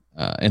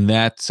 And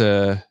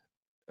that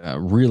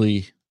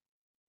really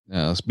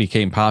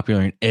became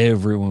popular, and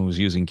everyone was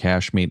using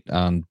Cachemate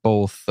on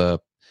both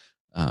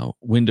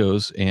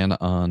Windows and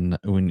on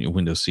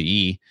Windows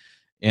CE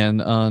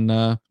and on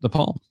the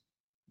Palm.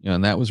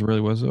 And that was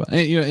really what it was.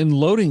 And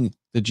loading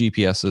the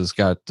GPSs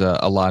got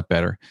a lot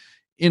better,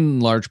 in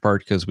large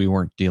part because we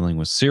weren't dealing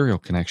with serial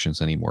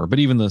connections anymore. But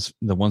even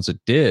the ones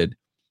that did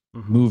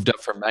moved up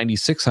from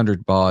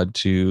 9600 baud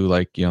to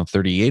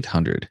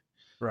 3800.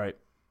 Right.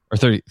 Or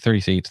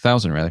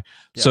 38,000 rather.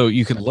 Yeah. So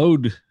you can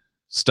load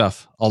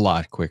stuff a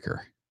lot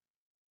quicker.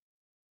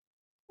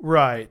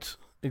 Right.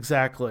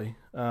 Exactly.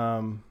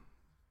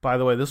 By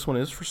the way, this one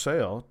is for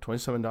sale,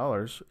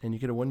 $27, and you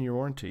get a 1-year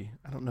warranty.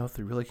 I don't know if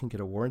they really can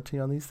get a warranty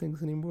on these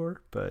things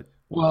anymore, but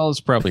well,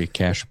 it's probably a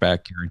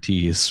cashback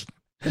guarantee is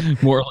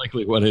more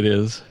likely what it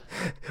is.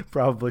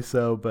 Probably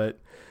so, but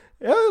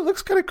yeah, it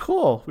looks kind of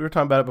cool. We were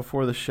talking about it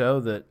before the show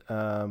that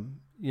the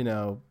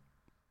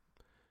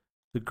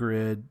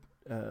grid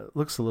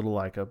looks a little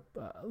like a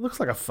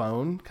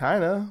phone,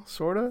 kind of,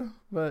 sort of,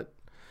 but.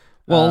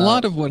 Well, a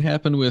lot of what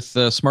happened with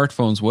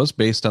smartphones was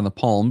based on the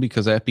Palm,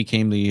 because that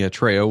became the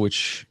Treo,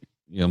 which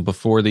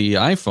before the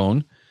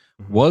iPhone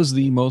was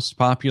the most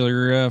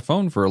popular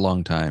phone for a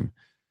long time.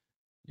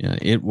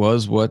 It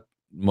was what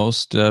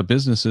most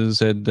businesses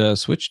had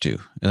switched to,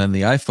 and then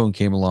the iPhone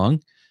came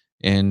along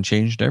and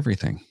changed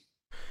everything.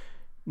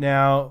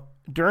 Now,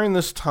 during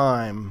this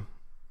time,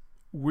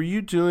 were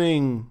you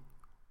doing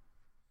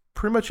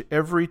pretty much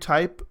every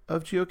type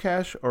of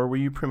geocache, or were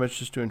you pretty much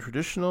just doing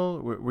traditional?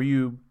 Were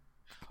you?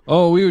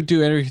 Oh, we would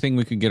do everything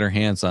we could get our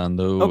hands on,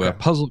 though. Okay.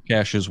 Puzzle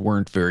caches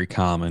weren't very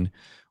common.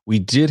 We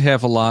did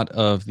have a lot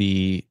of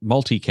the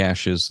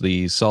multi-caches,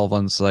 the solve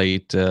on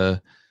site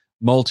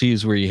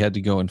multis, where you had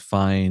to go and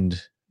find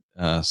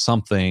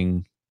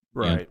something,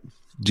 right?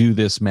 Do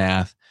this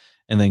math,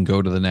 and then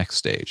go to the next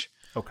stage.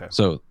 Okay.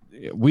 So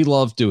we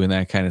loved doing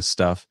that kind of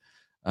stuff,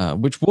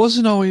 which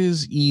wasn't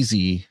always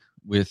easy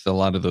with a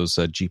lot of those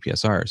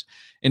GPSRs.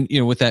 And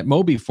with that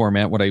Mobi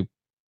format, what I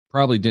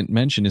probably didn't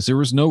mention is there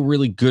was no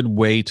really good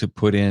way to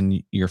put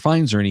in your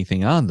finds or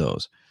anything on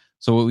those.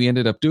 So what we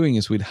ended up doing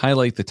is we'd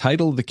highlight the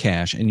title of the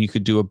cache, and you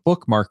could do a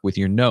bookmark with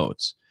your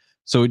notes.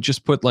 So it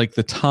just put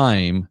the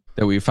time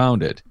that we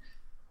found it,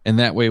 and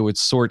that way it would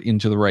sort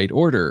into the right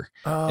order.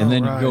 And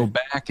then you go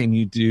back and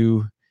you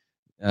do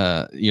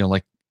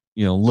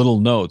little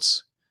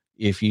notes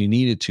if you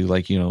needed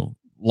to,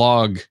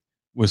 log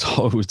was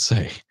all it would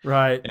say.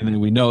 Right. And then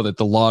we know that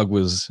the log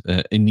was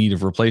in need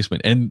of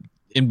replacement. And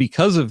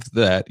because of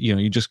that,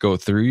 you just go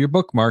through your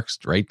bookmarks,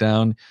 write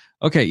down,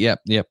 okay,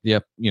 yep.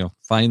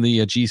 Find the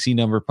GC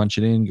number, punch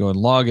it in, go and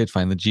log it,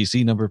 find the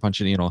GC number, punch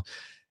it in.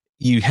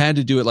 You had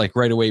to do it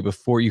right away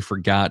before you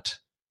forgot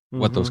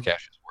what those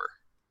caches were.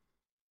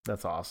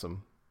 That's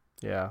awesome.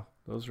 Yeah,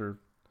 those are,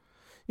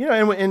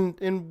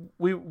 and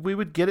we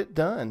would get it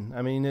done.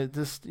 I mean, it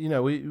just,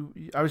 we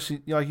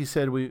obviously, like you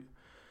said, we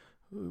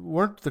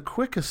weren't the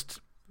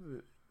quickest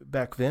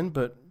back then,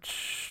 but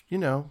we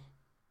were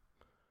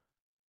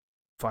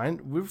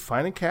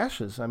finding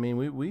caches. I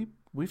mean,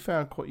 we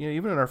found quite,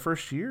 even in our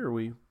first year,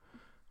 we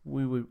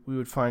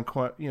would find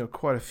quite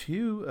a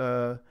few.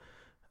 I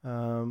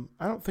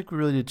don't think we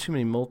really did too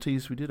many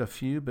multis. We did a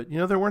few, but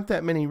there weren't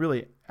that many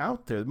really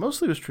out there.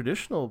 Mostly it was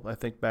traditional, I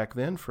think, back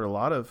then for a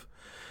lot of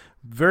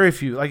very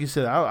few. Like you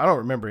said, I don't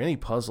remember any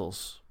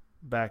puzzles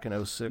back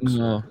in 06.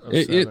 No,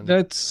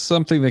 that's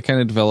something that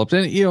kind of developed,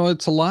 and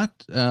it's a lot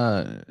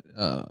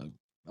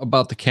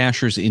about the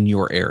cachers in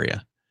your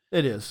area.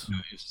 It is.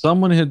 If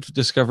someone had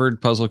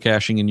discovered puzzle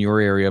caching in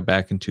your area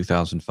back in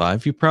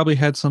 2005, you probably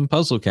had some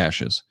puzzle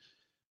caches.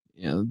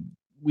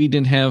 We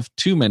didn't have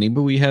too many,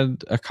 but we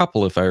had a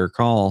couple, if I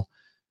recall,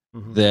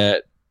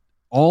 that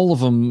all of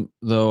them,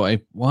 though,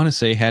 I want to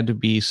say had to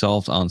be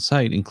solved on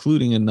site,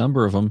 including a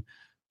number of them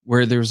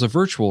where there's a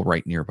virtual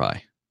right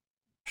nearby.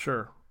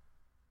 Sure.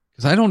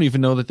 Because I don't even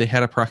know that they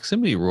had a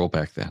proximity rule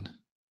back then.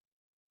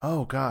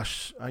 Oh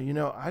gosh, I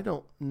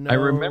don't know. I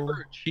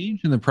remember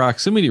changing the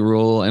proximity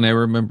rule, and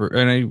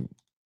I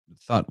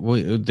thought,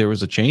 well, there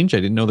was a change. I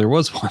didn't know there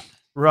was one.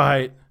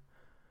 Right.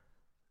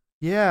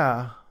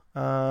 Yeah.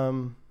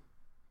 And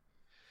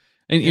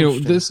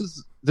this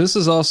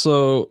is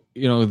also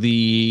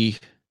the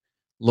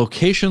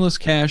locationless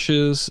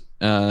caches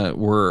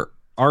were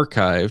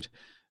archived.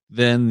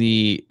 Then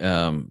the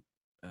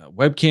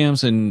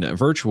webcams and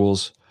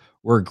virtuals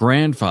were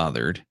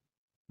grandfathered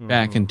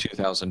back in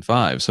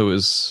 2005. So it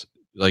was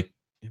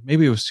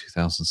maybe it was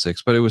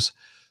 2006, but it was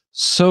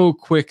so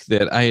quick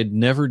that I had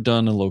never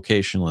done a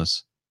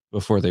locationless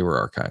before they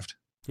were archived.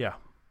 Yeah.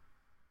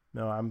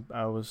 No,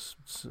 I was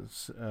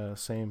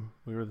same.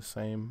 We were the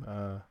same.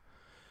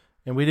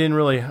 And we didn't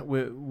really,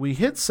 we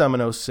hit some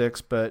in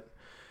 06, but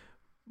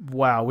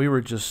wow, we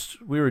were just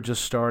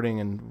starting,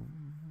 and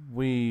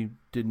we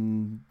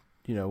didn't,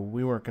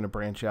 we weren't going to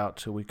branch out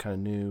till we kind of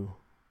knew.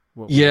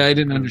 I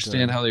didn't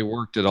understand how they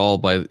worked at all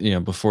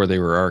before they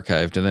were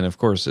archived. And then of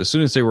course, as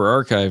soon as they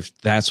were archived,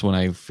 that's when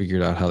I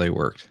figured out how they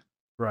worked.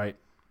 Right.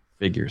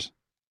 Figures.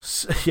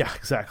 So, yeah,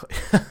 exactly.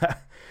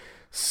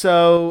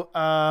 So,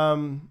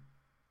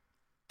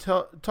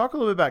 talk a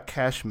little bit about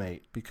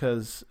Cachemate,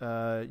 because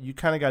you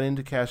kind of got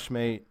into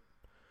Cachemate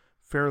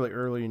fairly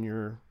early in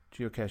your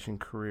geocaching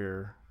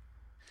career.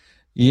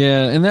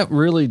 Yeah, and that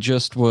really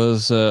just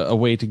was a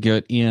way to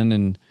get in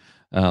and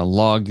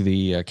log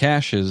the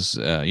caches,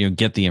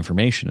 get the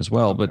information as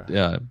well. Okay.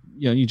 But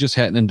you just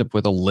had to end up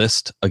with a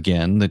list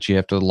again that you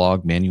have to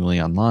log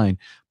manually online.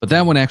 But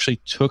that one actually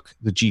took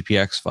the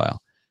GPX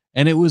file,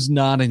 and it was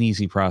not an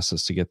easy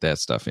process to get that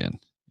stuff in.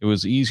 It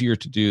was easier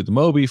to do the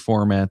Mobi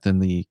format than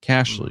the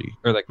Cachely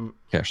or the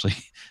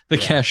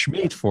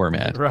Cachemate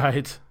format.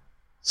 Right.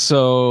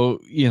 So,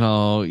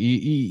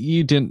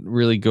 you didn't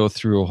really go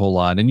through a whole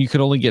lot, and you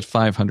could only get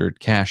 500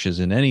 caches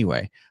in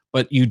anyway,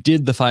 but you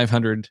did the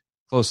 500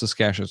 closest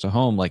caches to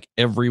home like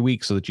every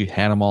week so that you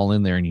had them all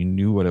in there and you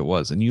knew what it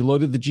was. And you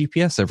loaded the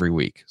GPS every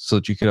week so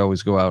that you could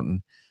always go out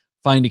and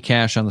find a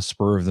cache on the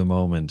spur of the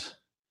moment.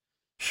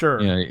 Sure.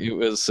 It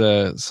was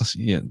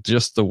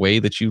just the way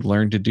that you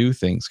learned to do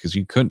things, because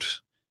you couldn't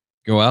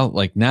go out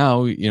like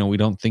now. We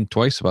don't think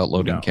twice about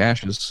loading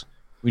caches.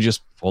 We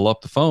just pull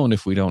up the phone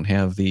if we don't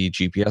have the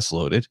GPS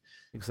loaded.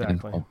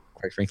 Exactly. And,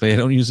 quite frankly, I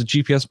don't use the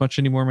GPS much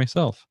anymore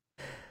myself.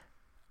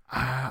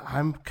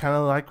 I'm kind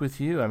of like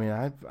with you. I mean,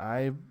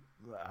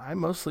 I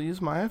mostly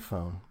use my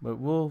iPhone, but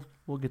we'll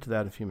get to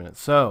that in a few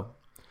minutes. So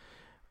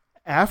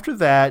after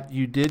that,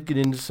 you did get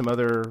into some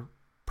other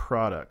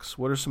products.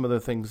 What are some other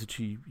things that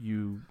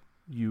you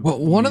Well,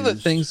 one of the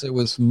things that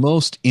was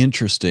most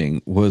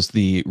interesting was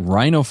the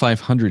Rhino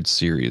 500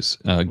 series,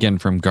 again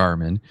from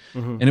Garmin.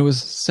 Mm-hmm. And it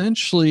was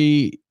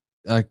essentially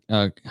a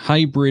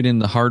hybrid in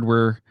the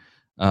hardware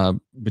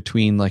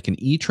between like an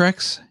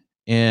eTrex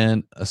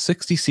and a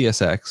 60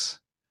 CSX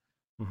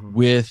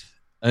with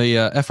a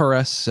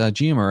FRS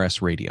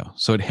GMRS radio.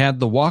 So it had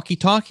the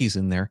walkie-talkies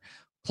in there,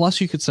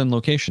 plus you could send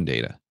location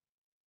data.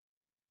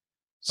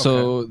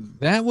 So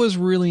that was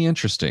really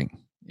interesting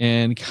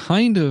and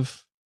kind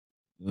of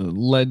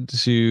led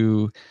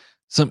to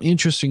some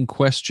interesting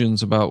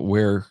questions about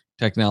where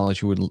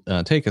technology would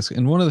take us.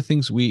 And one of the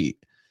things we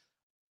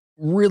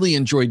really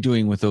enjoyed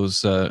doing with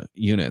those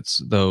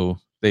units, though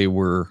they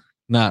were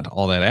not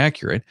all that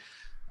accurate,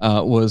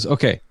 was,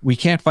 okay, we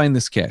can't find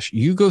this cache.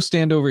 You go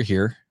stand over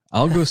here.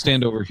 I'll go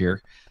stand over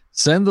here.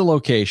 Send the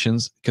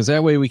locations, because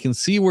that way we can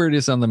see where it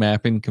is on the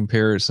map in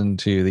comparison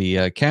to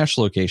the cache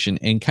location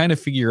and kind of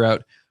figure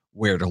out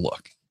where to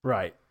look.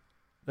 Right.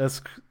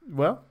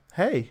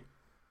 Hey.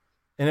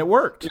 And it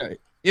worked.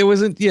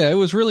 Yeah, it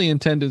was really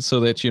intended so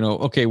that,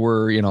 okay,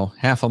 we're,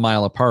 half a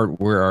mile apart.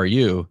 Where are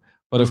you?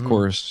 But of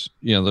course,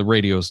 the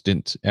radios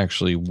didn't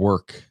actually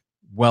work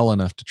well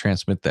enough to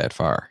transmit that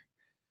far.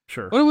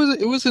 Sure. But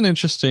it was an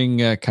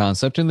interesting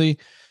concept, and the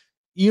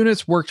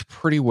units worked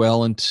pretty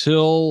well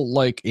until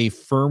like a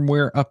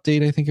firmware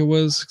update, I think it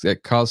was,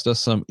 that caused us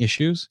some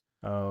issues.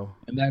 Oh.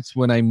 And that's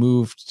when I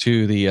moved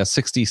to the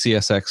 60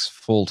 CSX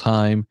full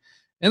time.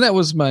 And that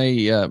was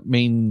my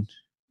main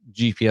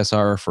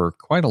GPSR for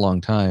quite a long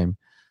time.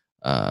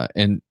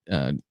 And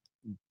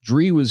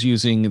Dree was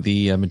using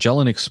the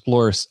Magellan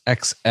Explorers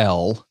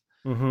XL,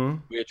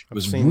 which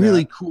was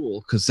really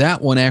cool, because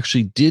that one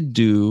actually did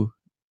do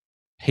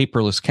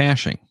paperless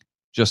caching,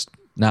 just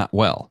not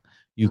well.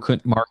 You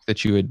couldn't mark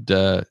that you had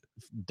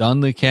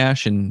done the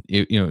cache, and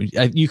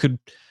you could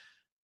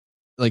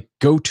like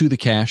go to the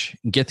cache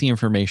and get the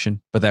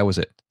information, but that was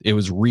it. It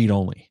was read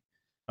only.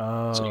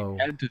 Oh. So you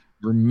had to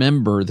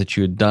remember that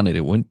you had done it.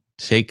 It wouldn't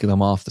take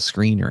them off the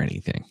screen or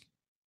anything.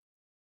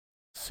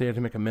 So you had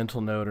to make a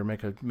mental note or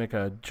make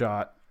a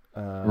jot.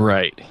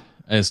 Right.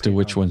 As to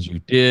which ones you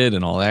did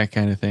and all that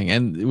kind of thing.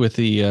 And with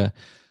the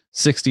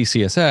 60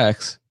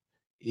 CSX,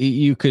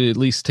 you could at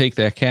least take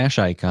that cache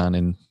icon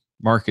and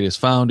mark it as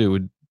found. It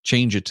would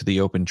change it to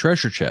the open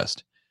treasure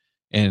chest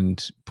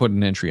and put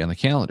an entry on the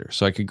calendar.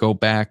 So I could go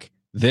back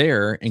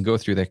there and go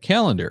through that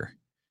calendar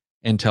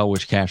and tell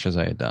which caches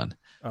I had done.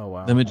 Oh,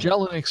 wow. The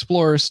Magellan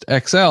Explorers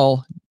XL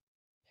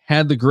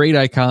had the great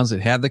icons.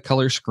 It had the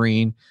color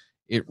screen.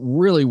 It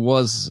really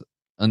was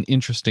an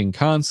interesting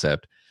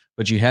concept,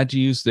 but you had to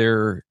use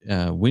their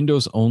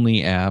Windows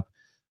only app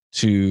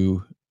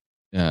to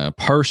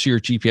parse your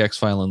GPX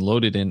file and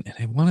load it in. And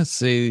I want to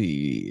say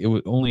it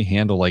would only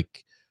handle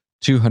like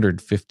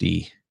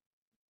 250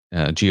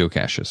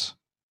 geocaches,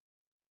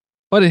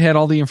 but it had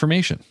all the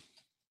information.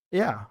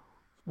 Yeah.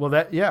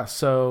 Well,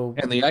 So,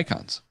 and the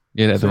icons.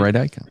 It had the right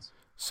icons.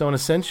 So in a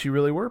sense, you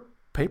really were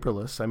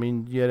paperless. I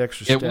mean, you had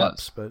extra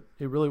steps, but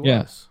it really was.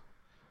 Yeah.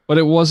 But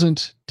it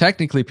wasn't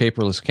technically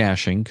paperless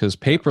caching, because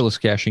paperless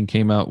caching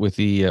came out with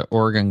the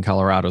Oregon,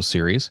 Colorado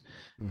series.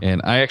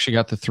 And I actually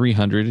got the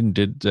 300 and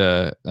did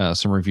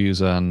some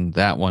reviews on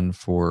that one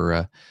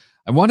for,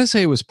 I want to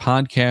say it was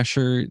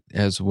Podcacher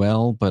as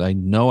well, but I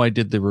know I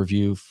did the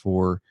review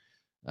for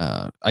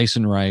Ice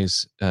and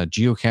Rise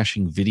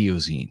geocaching video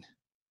zine.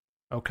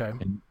 Okay.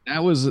 And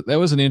that was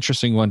an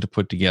interesting one to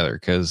put together,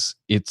 because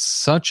it's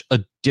such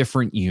a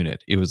different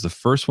unit. It was the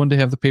first one to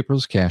have the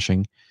paperless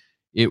caching.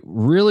 It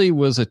really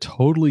was a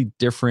totally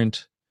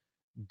different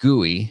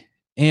GUI,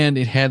 and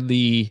it had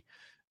the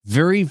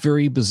very,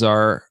 very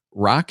bizarre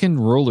rock and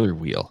roller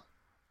wheel.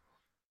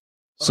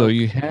 So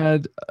you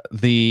had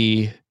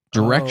the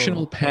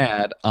directional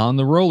pad on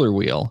the roller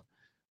wheel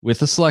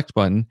with a select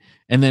button,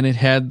 and then it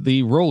had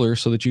the roller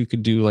so that you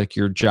could do like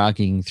your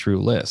jogging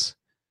through lists.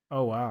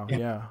 Oh, wow.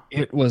 Yeah.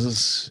 It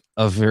was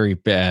a very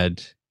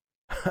bad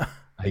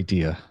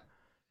idea.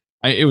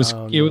 It was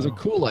a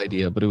cool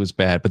idea, but it was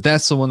bad. But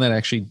that's the one that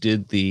actually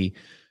did the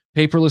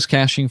paperless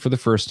caching for the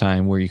first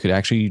time, where you could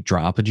actually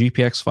drop a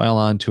GPX file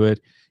onto it.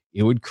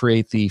 It would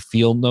create the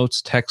field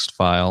notes text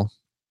file,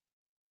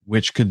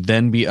 which could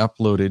then be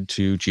uploaded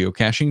to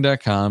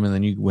geocaching.com, and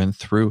then you went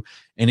through,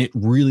 and it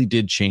really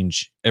did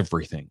change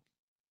everything.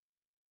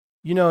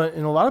 And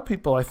a lot of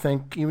people, I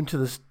think, even to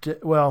this day,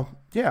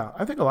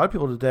 I think a lot of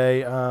people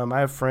today, I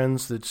have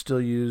friends that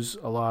still use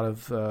a lot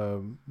of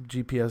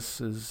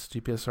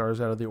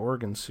GPSRs out of the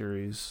Oregon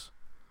series.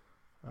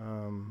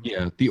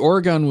 The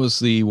Oregon was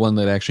the one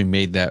that actually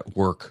made that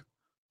work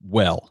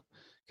well,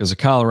 because the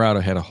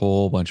Colorado had a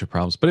whole bunch of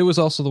problems, but it was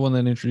also the one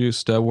that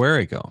introduced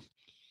Wherigo.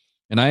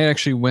 And I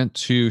actually went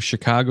to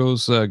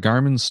Chicago's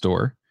Garmin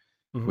store,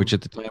 which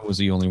at the time was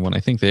the only one. I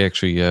think they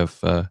actually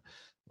have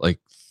like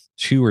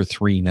 2 or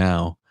 3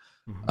 now.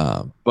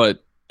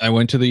 But I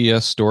went to the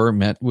store,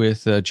 met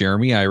with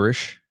Jeremy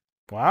Irish,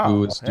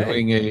 who was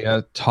doing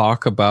a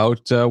talk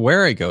about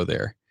Wherigo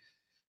there.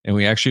 And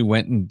we actually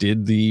went and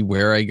did the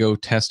Wherigo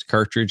test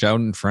cartridge out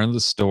in front of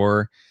the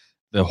store.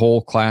 The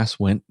whole class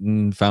went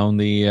and found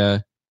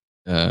the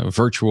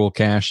virtual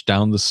cache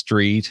down the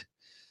street.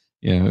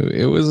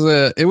 It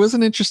was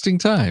an interesting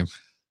time,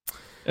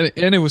 and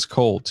it was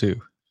cold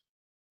too.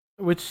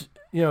 Which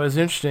is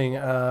interesting.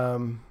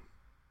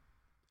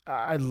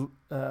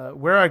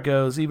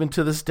 Wherigo's, even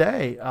to this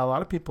day, a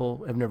lot of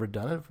people have never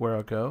done it.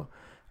 Wherigo,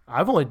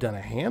 I've only done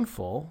a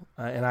handful,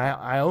 and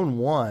I own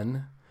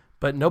one,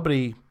 but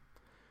nobody.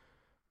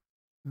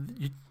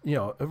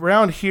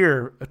 Around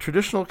here, a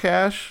traditional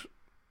cache,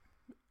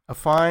 a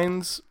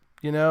finds,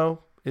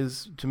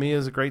 is to me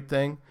is a great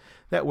thing.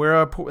 That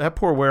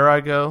poor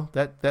Wherigo,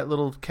 that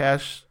little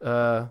cache,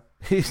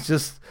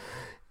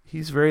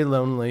 he's very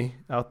lonely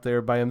out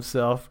there by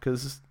himself,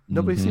 because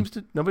nobody wants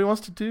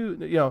to do.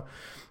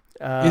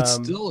 It's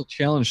still a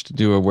challenge to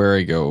do a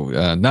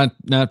Wherigo,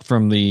 not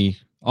from the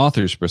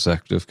author's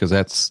perspective, because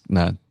that's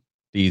not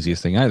the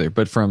easiest thing either,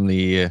 but from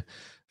the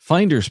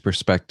finder's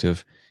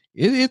perspective,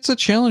 it's a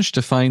challenge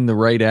to find the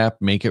right app,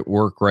 make it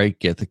work right,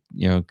 get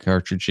the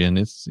cartridge in.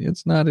 It's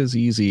not as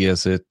easy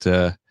as it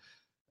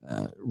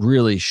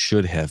really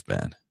should have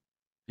been.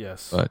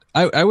 Yes. But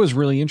I was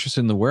really interested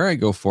in the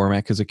Wherigo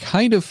format, because it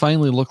kind of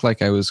finally looked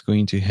like I was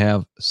going to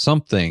have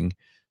something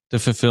to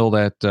fulfill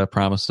that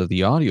promise of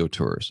the audio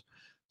tours.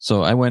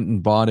 So I went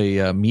and bought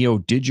a Mio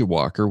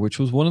Digiwalker, which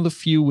was one of the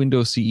few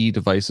Windows CE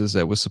devices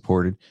that was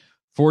supported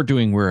for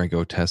doing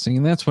Wherigo testing.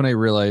 And that's when I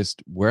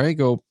realized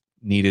Wherigo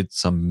needed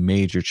some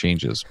major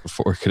changes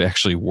before it could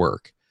actually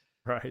work.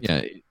 Right.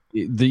 Yeah,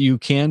 you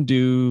can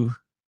do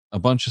a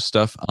bunch of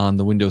stuff on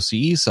the Windows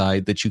CE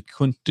side that you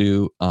couldn't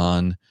do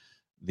on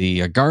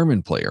the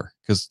Garmin player,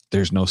 because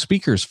there's no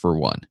speakers for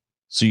one,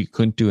 so you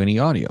couldn't do any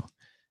audio.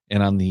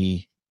 And on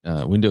the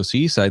Windows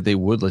CE side, they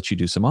would let you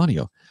do some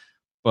audio,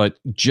 but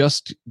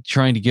just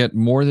trying to get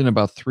more than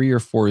about 3 or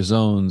 4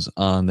 zones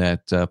on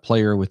that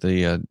player with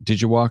a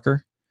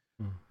Digiwalker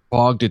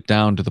bogged it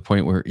down to the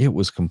point where it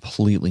was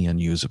completely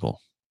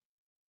unusable.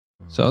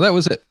 So that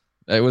was it.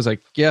 I was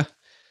like, yeah,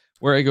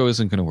 Wherigo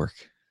isn't going to work.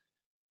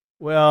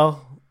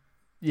 Well,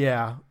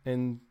 yeah,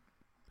 and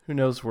who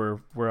knows where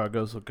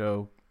Wherigos will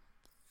go,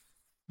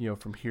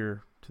 from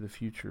here to the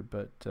future.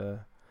 But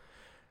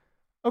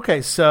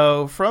okay,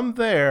 so from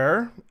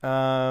there,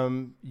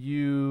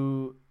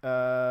 you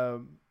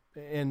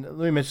and let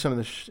me mention some of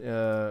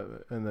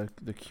the in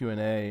the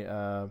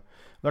Q&A.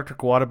 Electric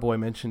Waterboy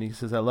mentioned, he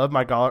says, I love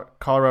my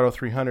Colorado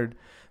 300.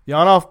 The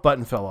on-off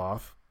button fell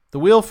off, the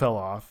wheel fell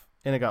off,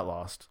 and it got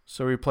lost.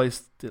 So we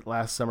replaced it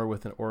last summer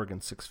with an Oregon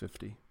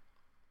 650.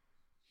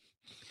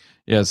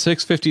 Yeah,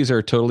 650s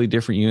are totally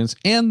different units,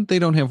 and they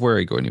don't have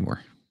Wherigo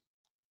anymore.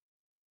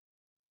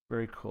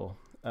 Very cool.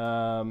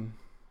 Well,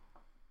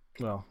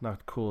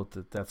 not cool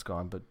that that's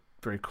gone, but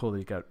very cool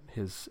that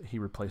he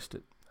replaced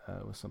it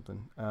with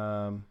something.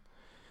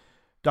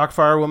 Doc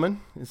Firewoman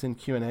is in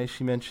Q&A.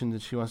 She mentioned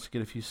that she wants to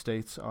get a few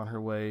states on her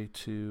way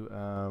to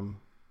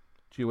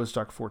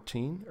GeoWizDoc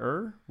 14,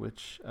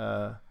 which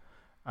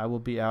I will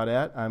be out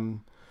at.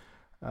 I'm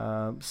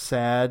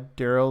sad,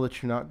 Daryl,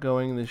 that you're not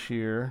going this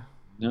year.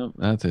 No,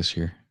 not this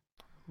year.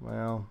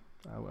 Well,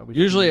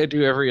 usually I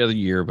do every other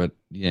year, but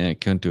yeah, I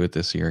couldn't do it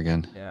this year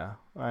again. Yeah,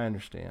 I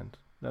understand.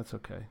 That's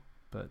okay.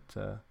 But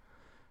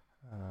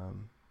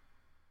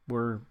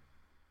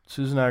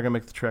Susan and I are gonna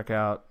make the trek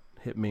out,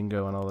 hit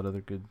Mingo, and all that other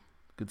good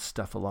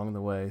stuff along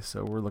the way.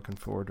 So we're looking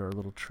forward to our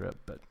little trip.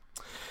 But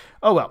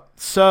oh well.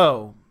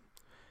 So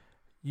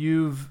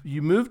you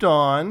moved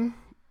on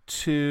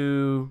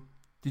to.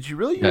 Did you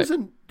really use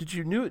a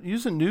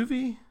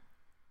Nuvi?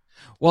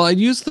 Well, I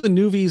used the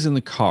Nuvis in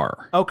the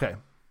car. Okay.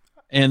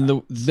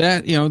 And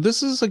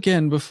this is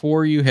again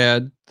before you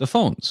had the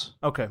phones.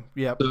 Okay.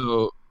 Yeah.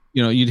 So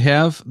you'd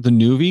have the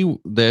Nuvi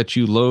that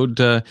you load.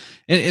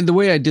 And the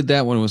way I did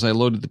that one was I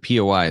loaded the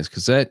POIs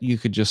because that you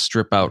could just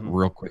strip out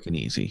real quick and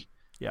easy.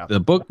 Yeah. The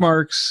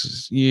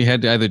bookmarks, you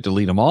had to either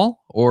delete them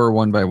all or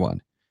one by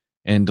one.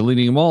 And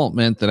deleting them all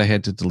meant that I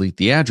had to delete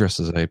the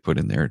addresses I put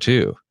in there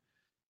too.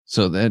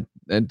 So that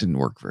didn't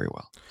work very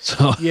well.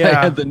 So I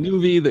had the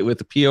Nuvi that with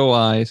the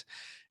POIs,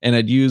 and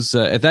I'd use,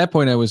 at that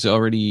point I was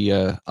already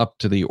up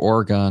to the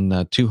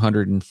Oregon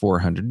 200 and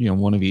 400,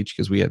 one of each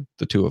because we had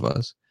the two of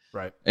us.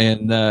 Right.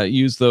 And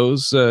use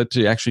those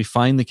to actually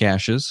find the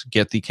caches,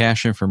 get the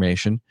cache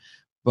information.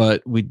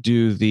 But we'd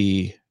do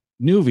the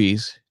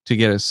Nuvies to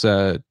get us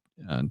to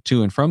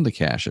and from the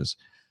caches.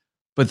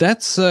 But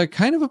that's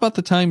kind of about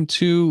the time,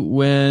 too,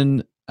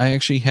 when I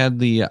actually had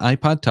the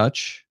iPod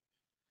Touch.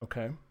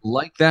 Okay.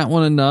 Like that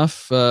one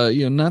enough.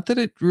 Not that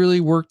it really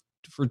worked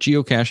for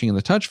geocaching in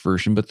the Touch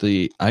version, but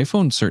the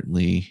iPhone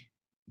certainly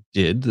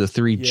did. The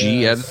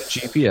 3G added the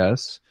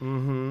GPS.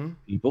 Mm-hmm.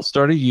 People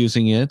started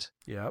using it.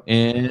 Yep.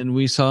 And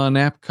we saw an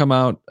app come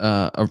out.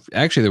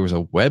 Actually, there was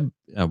a web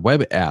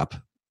app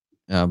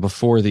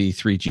before the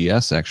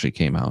 3GS actually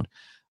came out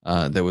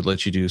that would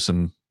let you do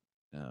some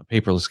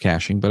paperless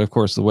caching. But of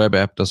course, the web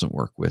app doesn't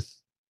work with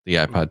the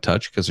iPod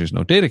Touch because there's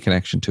no data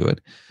connection to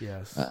it.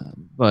 Yes.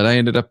 But I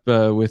ended up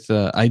with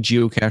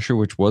iGeocacher,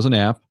 which was an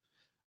app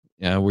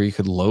where you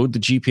could load the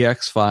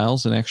GPX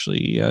files and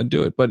actually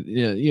do it. But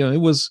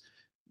it was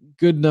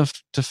good enough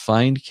to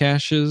find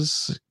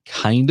caches,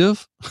 kind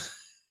of.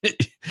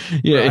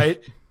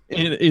 Right.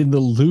 In the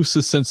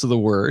loosest sense of the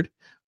word.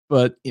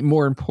 But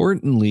more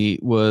importantly,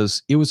 it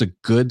was a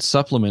good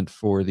supplement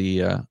for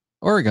the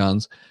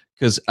Oregons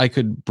because I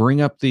could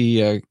bring up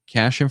the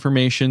cache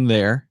information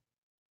there,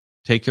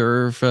 take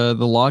care of the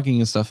logging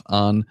and stuff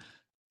on,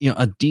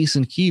 a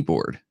decent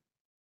keyboard.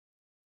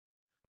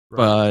 Right.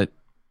 But,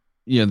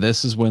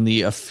 this is when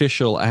the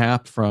official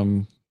app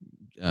from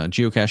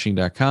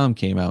geocaching.com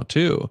came out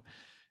too.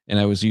 And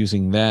I was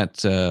using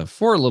that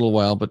for a little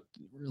while, but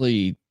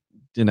really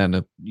didn't end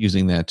up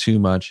using that too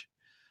much.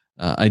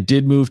 I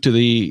did move to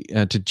the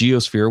to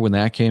Geosphere when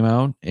that came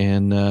out,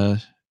 and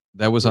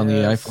that was on the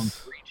iPhone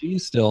 3G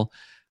still.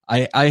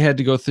 I had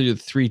to go through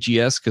the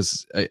 3GS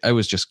because I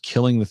was just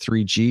killing the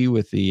 3G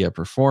with the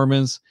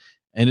performance.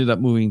 Ended up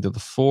moving to the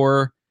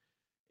 4.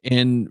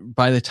 And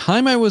by the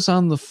time I was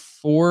on the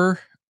 4,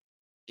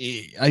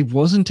 I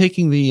wasn't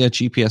taking the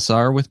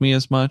GPSR with me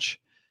as much.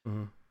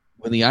 Mm-hmm.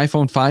 When the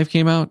iPhone 5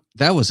 came out,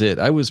 that was it.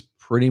 I was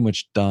pretty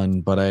much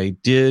done, but I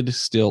did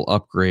still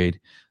upgrade.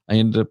 I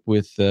ended up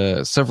with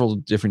several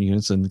different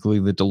units,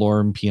 including the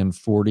DeLorme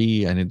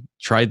PN40. I had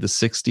tried the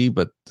 60,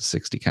 but the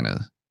 60 kind of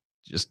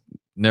just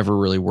never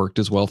really worked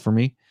as well for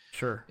me.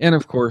 Sure. And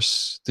of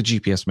course, the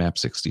GPS Map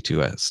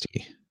 62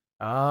 ST.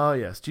 Oh,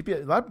 yes.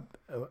 GPS.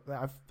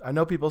 I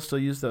know people still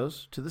use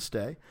those to this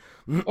day.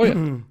 Oh,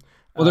 yeah.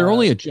 Well, they're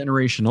only a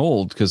generation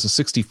old because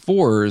the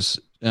 64s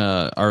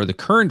are the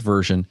current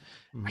version.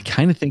 I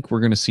kind of think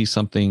we're going to see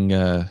something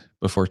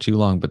before too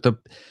long. But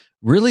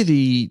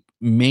the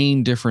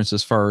main difference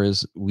as far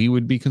as we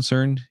would be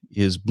concerned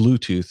is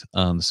Bluetooth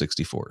on the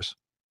 64s.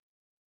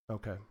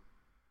 Okay.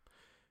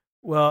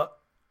 Well,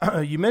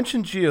 you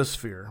mentioned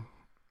Geosphere.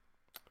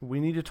 We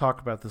need to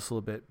talk about this a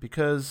little bit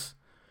because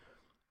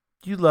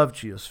you love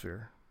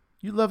Geosphere.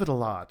 You love it a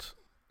lot.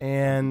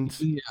 And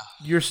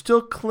you're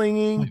still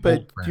clinging,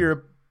 but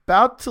you're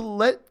about to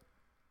let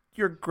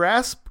your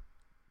grasp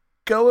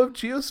go of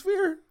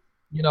Geosphere?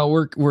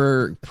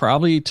 We're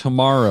probably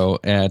tomorrow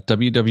at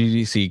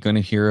WWDC going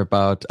to hear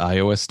about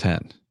iOS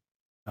 10.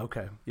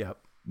 Okay. Yep.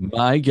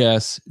 My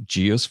guess,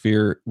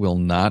 Geosphere will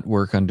not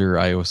work under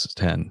iOS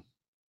 10.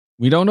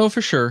 We don't know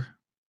for sure,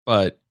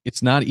 but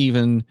it's not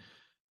even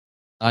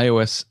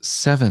iOS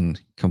 7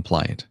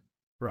 compliant.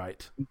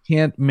 Right. You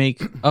can't make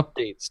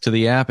updates to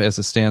the app as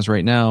it stands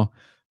right now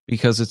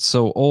because it's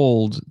so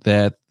old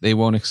that they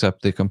won't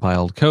accept the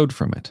compiled code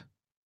from it.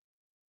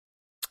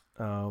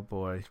 Oh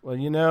boy.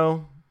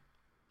 Well,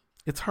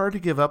 it's hard to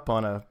give up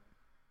on an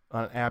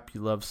app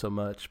you love so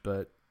much,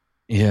 but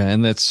yeah,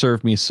 and that's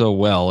served me so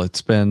well.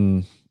 It's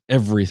been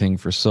everything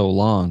for so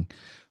long.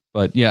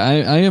 But yeah,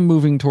 I am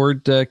moving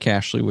toward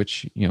Cachly,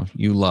 which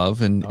you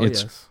love, and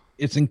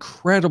it's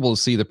incredible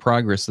to see the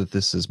progress that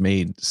this has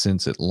made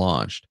since it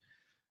launched.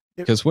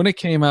 Because when it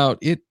came out,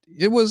 it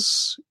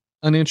was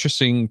an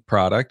interesting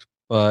product,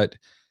 but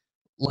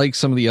like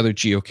some of the other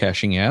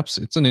geocaching apps,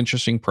 it's an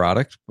interesting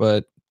product,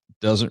 but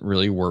doesn't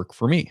really work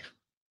for me.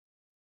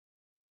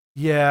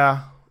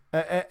 Yeah,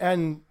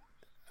 and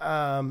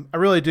I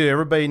really do.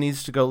 Everybody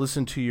needs to go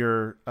listen to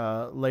your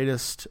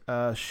latest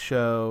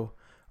show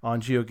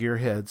on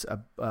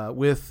GeoGearheads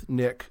with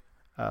Nick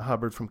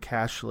Hubbard from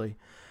Cachly.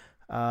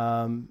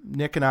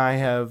 Nick and I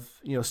have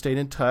stayed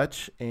in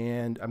touch,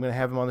 and I'm going to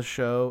have him on the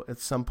show at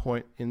some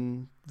point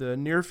in the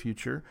near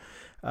future.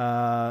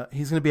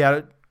 He's going to be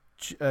out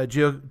at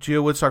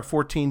Geo Woodstock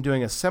 14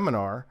 doing a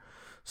seminar.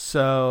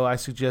 So I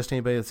suggest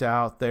anybody that's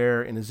out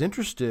there and is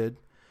interested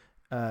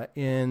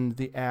in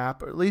the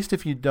app, or at least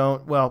if you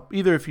don't,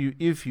 either if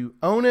you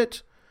own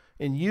it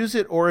and use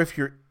it, or if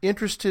you're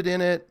interested in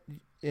it,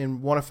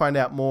 and want to find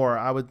out more,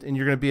 and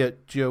you're going to be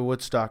at Geo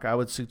Woodstock, I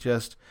would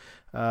suggest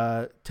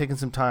taking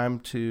some time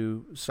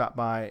to stop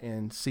by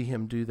and see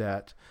him do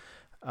that.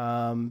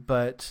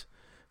 But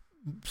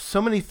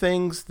so many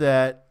things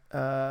that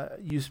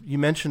you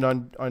mentioned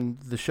on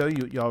the show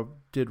y'all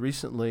did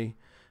recently,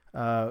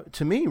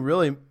 to me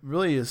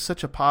really is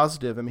such a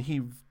positive. I mean,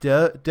 he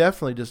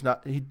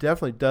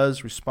definitely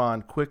does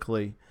respond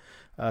quickly.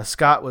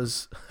 Scott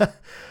was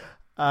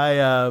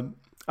I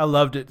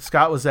loved it.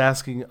 Scott was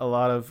asking a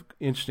lot of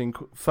interesting,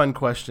 fun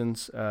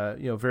questions.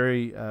 He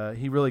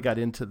really got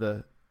into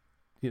the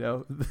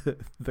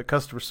the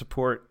customer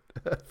support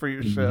for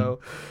your show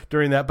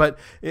during that. But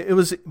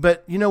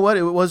but you know what?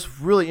 It was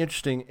really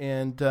interesting.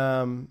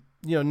 And,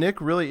 Nick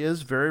really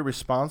is very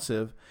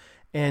responsive,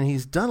 and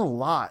he's done a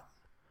lot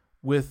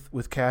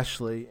with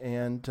Cashly.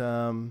 And,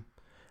 and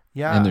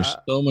there's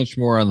so much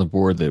more on the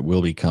board that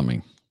will be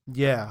coming.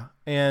 Yeah.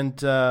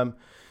 And,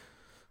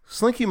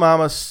 Slinky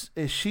Mama,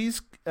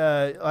 she's,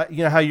 how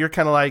you're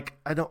kind of like,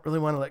 I don't really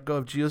want to let go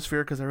of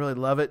Geosphere because I really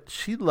love it.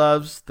 She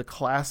loves the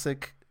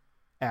classic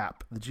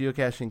app, the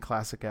geocaching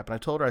classic app. And I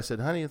told her, I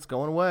said, honey, it's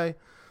going away.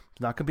 It's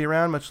not going to be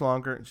around much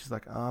longer. And she's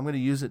like, oh, I'm going to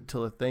use it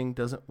until the thing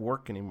doesn't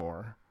work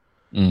anymore.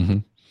 Mm-hmm.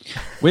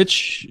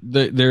 Which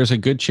there's a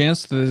good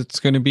chance that it's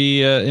going to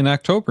be in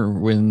October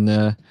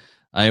when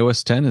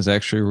iOS 10 is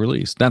actually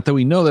released. Not that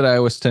we know that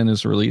iOS 10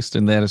 is released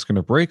and that it's going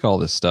to break all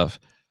this stuff,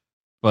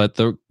 but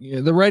the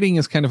writing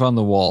is kind of on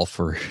the wall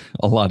for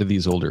a lot of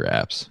these older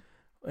apps.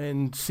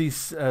 And see,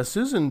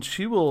 Susan,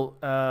 she will,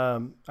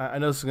 I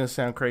know this is going to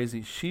sound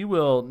crazy, she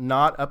will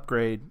not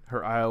upgrade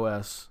her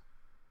iOS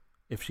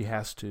if she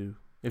has to.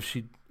 If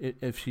she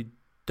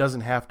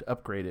doesn't have to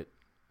upgrade it.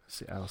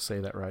 See, I'll say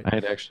that right.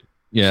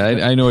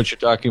 I know what you're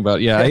talking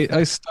about. Yeah,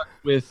 I stuck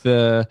with,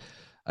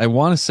 I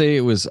want to say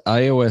it was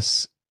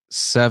iOS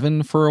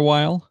 7 for a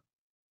while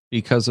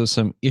because of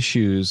some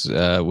issues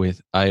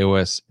with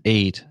iOS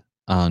 8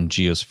 on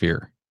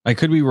Geosphere. I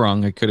could be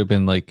wrong. I could have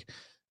been like,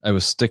 I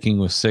was sticking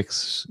with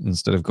 6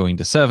 instead of going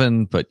to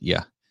 7, but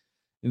yeah.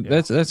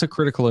 That's a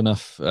critical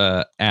enough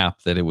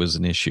app that it was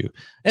an issue.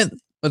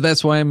 But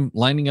that's why I'm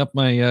lining up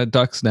my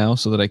ducks now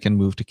so that I can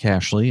move to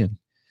Cashly and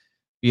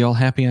be all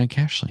happy on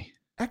Cashly.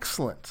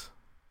 Excellent.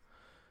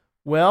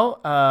 Well,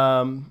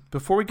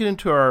 before we get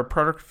into our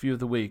product review of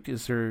the week,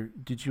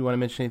 did you want to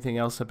mention anything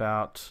else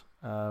about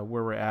where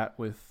we're at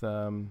with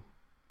some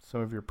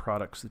of your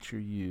products that you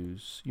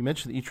use? You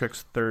mentioned the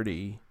eTrex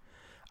 30.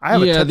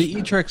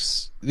 The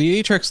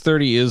eTrex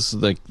 30 is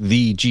like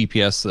the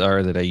GPS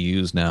that I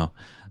use now.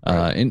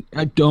 Right. And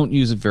I don't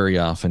use it very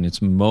often.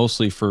 It's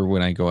mostly for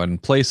when I go out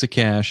and place a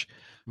cache.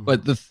 Mm-hmm.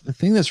 But the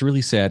thing that's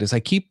really sad is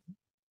I keep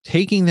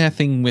taking that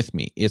thing with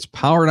me. It's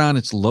powered on.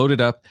 It's loaded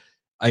up.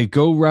 I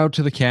go route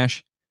to the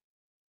cache.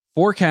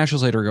 4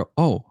 caches later, I go,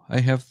 oh,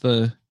 I have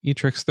the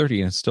eTrex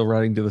 30 and it's still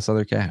routing to this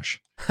other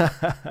cache.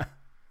 I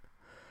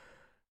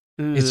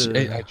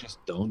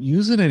just don't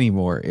use it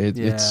anymore.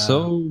 It's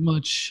so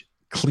much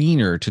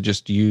cleaner to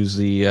just use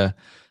the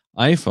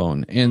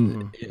iPhone.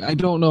 And I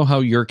don't know how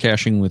you're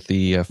caching with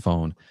the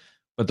phone,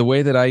 but the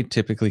way that I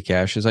typically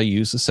cache is I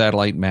use the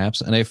satellite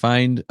maps and I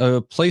find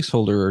a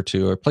placeholder or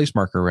two, or place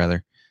marker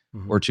rather,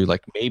 or two,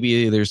 like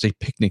maybe there's a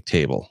picnic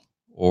table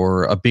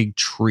or a big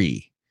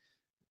tree.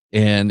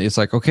 And it's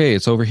like, okay,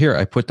 it's over here.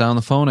 I put down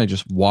the phone. I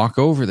just walk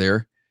over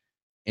there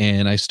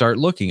and I start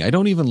looking. I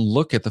don't even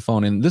look at the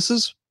phone. And this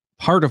is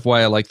part of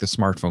why I like the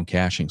smartphone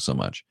caching so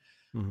much.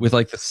 With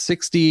like the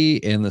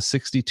 60 and the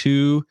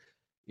 62,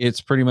 it's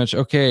pretty much,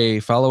 okay,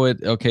 follow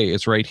it. Okay,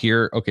 it's right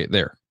here. Okay,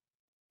 there.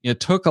 It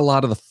took a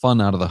lot of the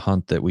fun out of the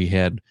hunt that we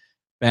had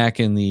back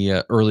in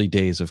the early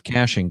days of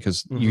caching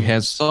because you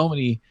had so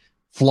many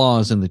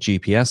flaws in the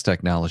GPS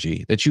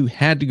technology that you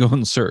had to go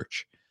and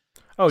search.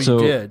 Oh, you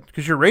did,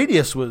 because your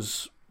radius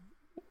was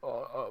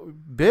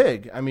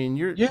big. I mean,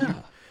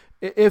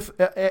 if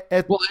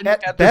at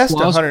best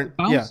 100,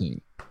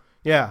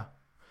 yeah.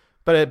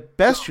 But at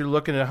best, you're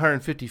looking at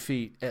 150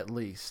 feet at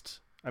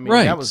least. I mean,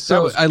 right. that was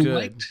I good.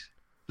 Liked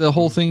the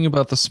whole thing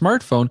about the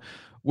smartphone,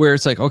 where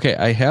it's like, okay,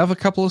 I have a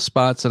couple of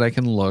spots that I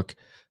can look.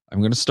 I'm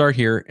going to start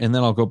here, and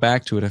then I'll go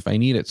back to it if I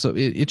need it. So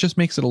it just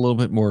makes it a little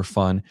bit more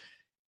fun.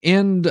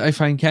 And I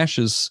find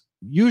caches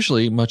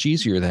usually much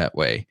easier that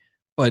way.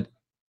 But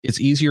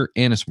it's easier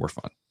and it's more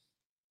fun.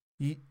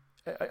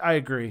 I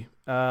agree.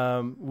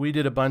 We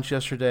did a bunch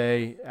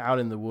yesterday out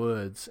in the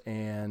woods,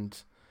 and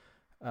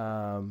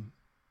I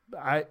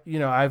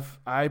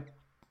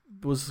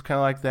was kind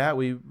of like that.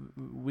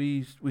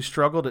 We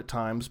struggled at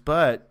times,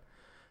 but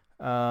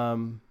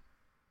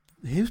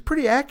he was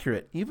pretty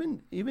accurate,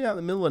 even out in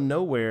the middle of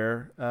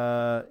nowhere.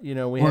 I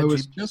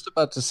was just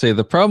about to say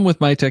the problem with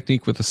my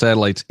technique with the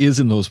satellites is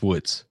in those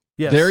woods.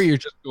 Yes. There, you're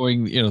just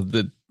going.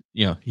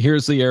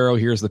 Here's the arrow,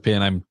 here's the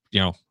pin. I'm,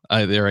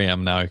 there I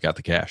am now. I've got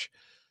the cache.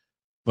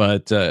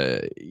 But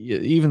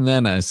even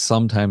then,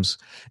 sometimes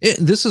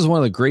this is one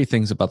of the great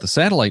things about the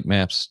satellite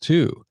maps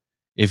too.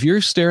 If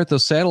you stare at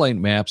those satellite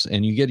maps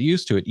and you get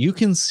used to it, you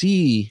can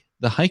see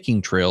the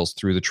hiking trails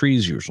through the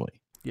trees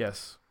usually.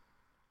 Yes.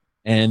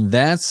 And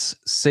that's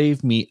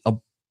saved me a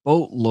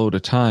boatload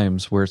of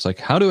times where it's like,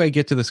 how do I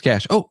get to this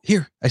cache? Oh,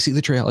 here, I see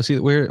the trail. I see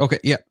where. Okay,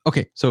 yeah,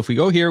 okay. So if we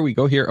go here, we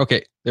go here.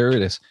 Okay, there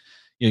it is.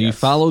 You Yes.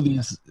 follow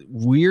these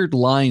weird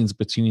lines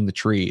between the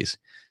trees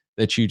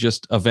that you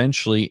just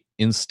eventually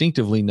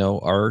instinctively know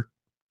are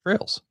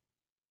trails.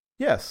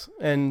 Yes,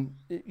 and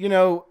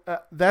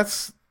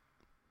that's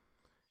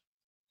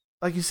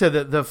like you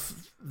said,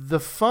 the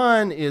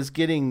fun is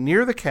getting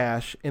near the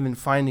cache and then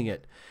finding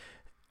it.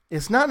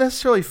 It's not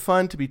necessarily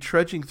fun to be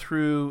trudging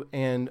through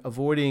and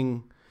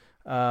avoiding,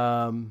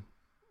 bushwhacking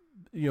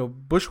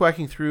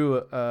through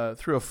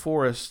a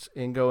forest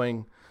and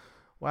going,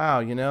 wow,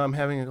 I'm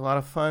having a lot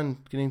of fun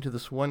getting to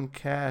this one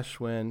cache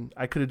when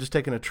I could have just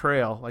taken a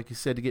trail, like you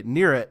said, to get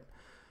near it.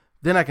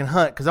 Then I can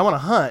hunt because I want to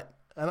hunt.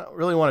 I don't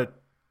really want to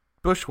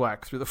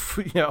bushwhack through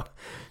the,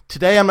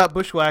 today I'm not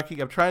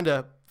bushwhacking. I'm trying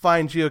to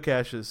find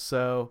geocaches.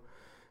 So,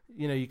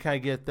 you kind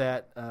of get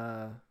that,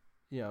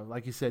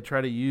 like you said,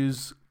 try to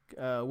use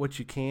what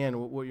you can,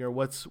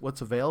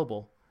 what's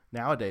available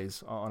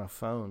nowadays on a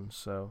phone.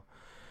 So,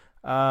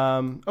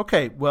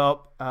 okay,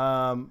 well,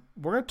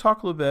 we're going to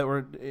talk a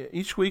little bit.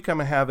 Each week I'm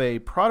going to have a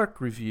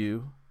product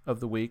review of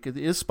the week. It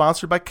is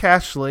sponsored by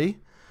Cachly,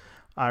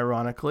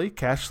 ironically.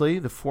 Cachly,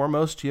 the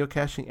foremost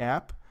geocaching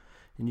app,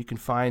 and you can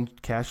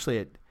find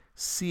Cachly at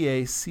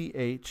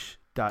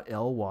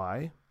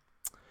cach.ly.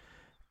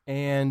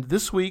 And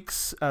this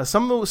week's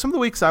some of the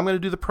weeks I'm going to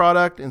do the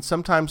product, and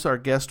sometimes our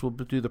guest will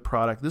do the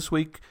product. This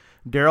week,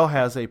 Daryl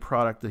has a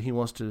product that he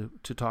wants to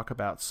talk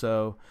about.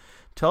 So,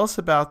 tell us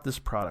about this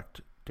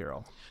product,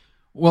 Daryl.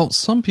 Well,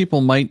 some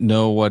people might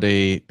know what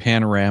a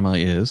panorama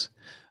is.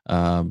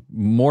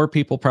 More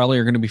people probably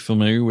are going to be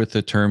familiar with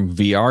the term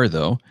VR,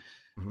 though.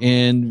 Mm-hmm.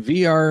 And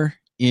VR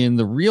in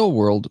the real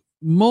world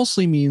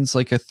mostly means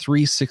like a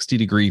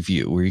 360-degree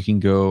view where you can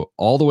go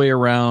all the way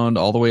around,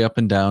 all the way up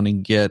and down,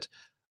 and get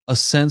a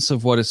sense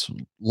of what it's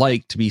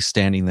like to be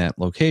standing that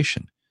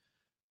location.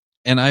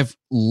 And I've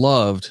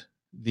loved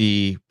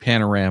the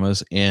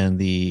panoramas and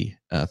the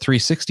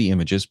 360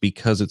 images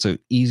because it's an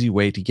easy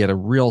way to get a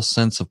real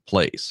sense of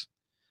place.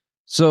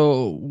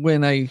 So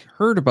when I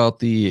heard about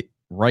the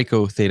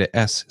Ryko Theta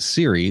S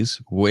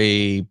series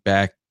way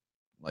back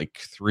like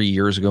 3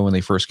 years ago when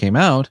they first came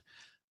out,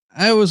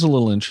 I was a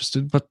little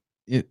interested, but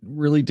it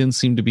really didn't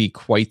seem to be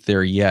quite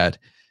there yet.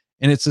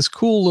 And it's this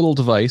cool little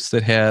device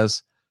that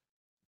has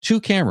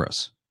 2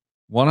 cameras,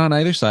 one on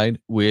either side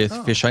with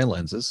fisheye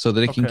lenses so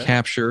that it can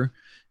capture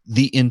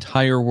the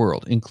entire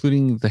world,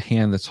 including the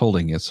hand that's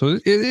holding it. So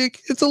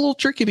it's a little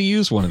tricky to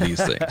use one of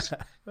these things.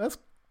 That's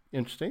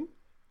interesting.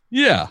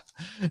 Yeah.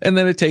 And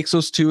then it takes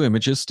those 2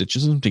 images,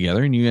 stitches them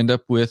together, and you end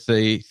up with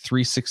a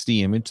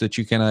 360 image that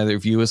you can either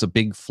view as a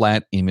big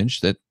flat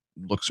image that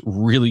looks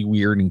really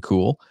weird and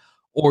cool,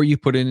 or you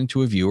put it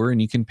into a viewer and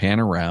you can pan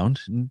around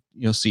and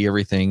see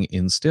everything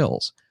in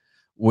stills.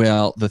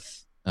 Well, the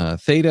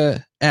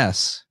Theta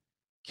S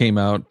came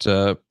out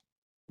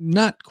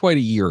not quite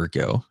a year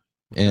ago,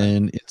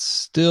 and it's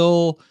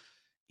still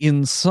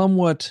in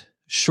somewhat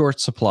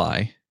short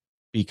supply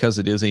because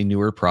it is a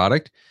newer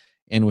product.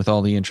 And with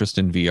all the interest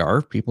in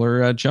VR, people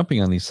are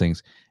jumping on these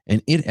things.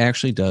 And it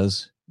actually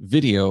does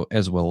video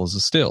as well as the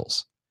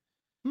stills.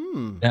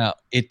 Now,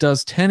 it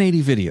does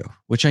 1080 video,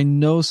 which I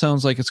know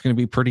sounds like it's going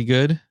to be pretty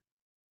good,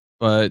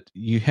 but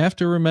you have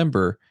to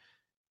remember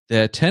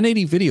that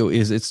 1080 video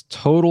is its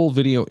total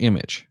video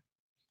image.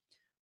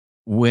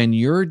 When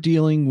you're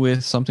dealing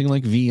with something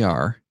like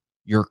VR,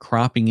 you're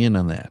cropping in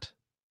on that.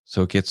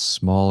 So it gets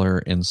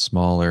smaller and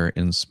smaller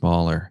and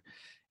smaller.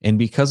 And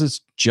because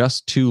it's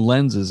just 2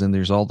 lenses and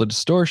there's all the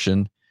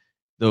distortion,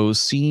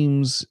 those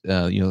seams,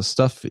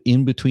 stuff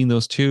in between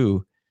those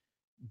 2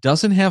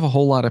 doesn't have a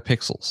whole lot of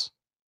pixels.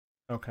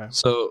 Okay.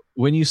 So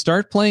when you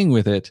start playing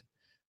with it,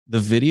 the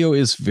video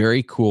is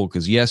very cool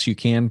because, yes, you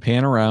can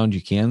pan around,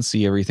 you can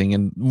see everything.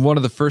 And one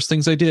of the first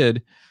things I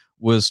did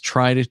was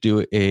try to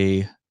do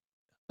a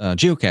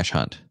geocache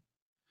hunt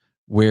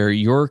where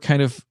you're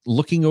kind of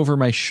looking over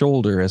my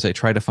shoulder as I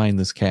try to find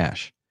this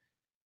cache.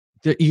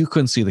 You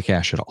couldn't see the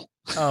cache at all.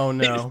 Oh,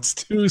 no. It's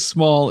too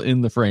small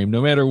in the frame,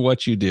 no matter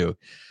what you do.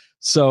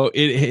 So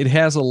it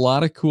has a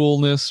lot of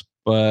coolness,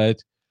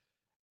 but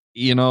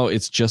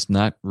it's just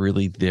not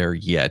really there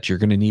yet. You're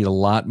going to need a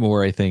lot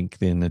more, I think,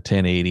 than the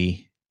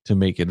 1080 to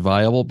make it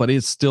viable, but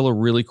it's still a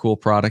really cool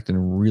product and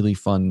a really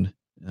fun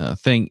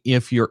thing.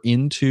 If you're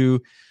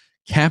into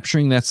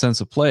capturing that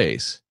sense of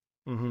place,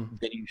 then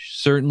you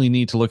certainly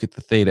need to look at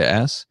the Theta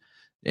S.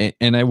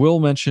 And I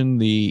will mention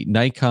the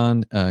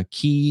Nikon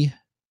Key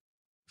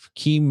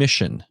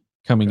Mission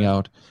coming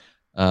out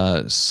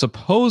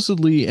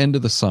supposedly end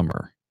of the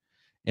summer.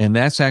 And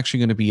that's actually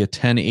going to be a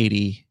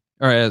 1080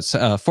 or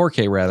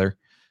 4K rather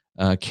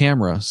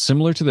camera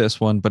similar to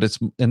this one, but it's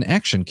an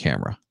action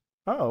camera.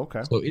 Oh,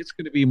 okay. So it's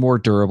going to be more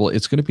durable.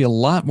 It's going to be a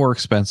lot more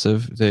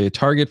expensive. The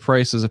target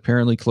price is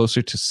apparently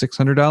closer to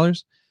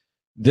 $600.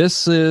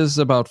 This is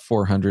about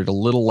 $400, a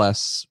little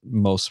less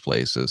most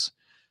places.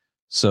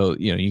 So,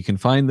 you can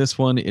find this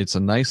one. It's a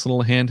nice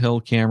little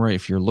handheld camera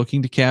if you're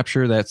looking to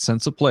capture that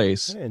sense of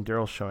place. And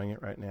Daryl's showing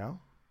it right now.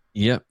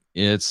 Yep.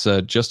 It's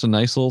just a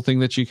nice little thing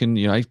that you can,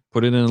 I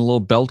put it in a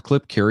little belt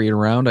clip, carry it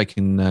around. I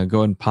can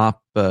go and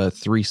pop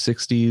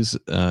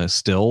 360s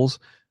stills,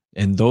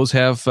 and those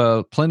have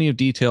plenty of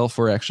detail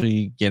for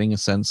actually getting a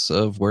sense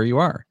of where you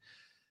are.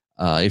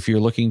 If you're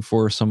looking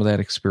for some of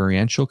that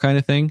experiential kind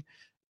of thing,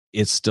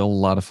 it's still a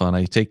lot of fun.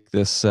 I take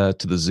this to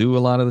the zoo a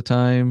lot of the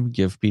time,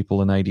 give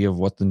people an idea of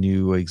what the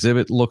new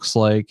exhibit looks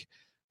like.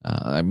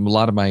 A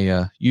lot of my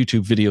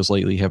YouTube videos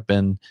lately have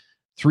been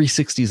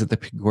 360s at the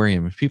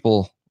Pygorium.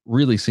 People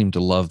really seem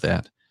to love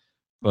that.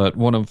 But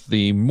one of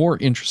the more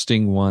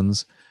interesting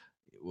ones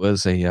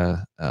was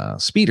a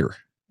speeder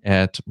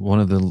at one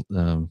of the,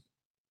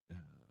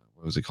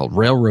 what was it called?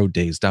 Railroad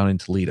Days down in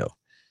Toledo.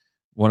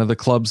 One of the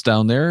clubs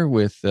down there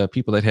with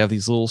people that have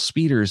these little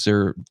speeders.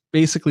 They're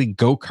basically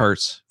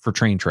go-karts for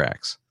train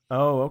tracks.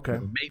 Oh, okay.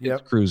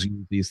 Maintenance crews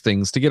use these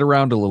things to get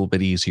around a little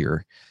bit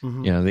easier.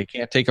 Mm-hmm. They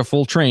can't take a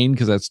full train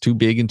because that's too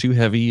big and too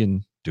heavy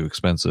and too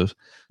expensive.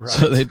 Right.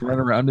 So they'd run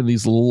around in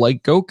these little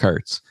like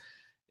go-karts.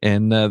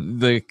 And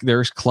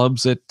there's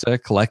clubs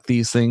that collect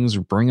these things,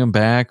 bring them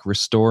back,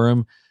 restore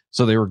them.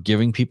 So they were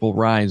giving people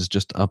rides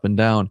just up and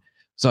down.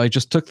 So I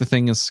just took the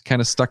thing and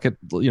kind of stuck it,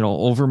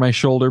 over my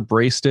shoulder,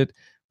 braced it.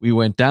 We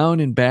went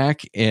down and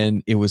back,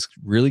 and it was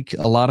really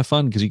a lot of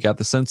fun because you got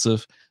the sense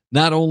of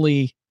not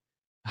only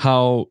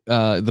how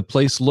the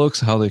place looks,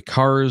 how the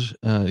cars,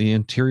 the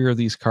interior of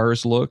these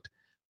cars looked,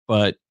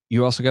 but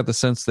you also got the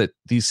sense that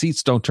these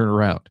seats don't turn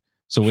around.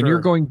 So when you're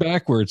going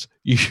backwards,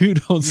 you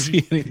don't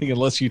see anything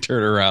unless you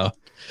turn around.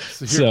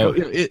 So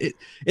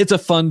it's a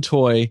fun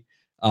toy,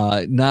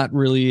 not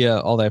really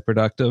all that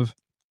productive.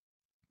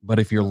 But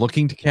if you're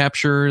looking to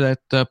capture that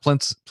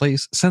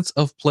place sense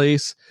of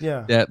place,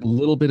 that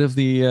little bit of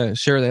the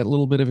share that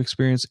little bit of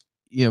experience,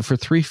 for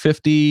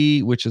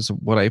 $350, which is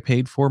what I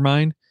paid for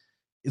mine,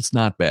 it's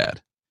not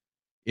bad.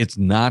 It's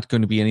not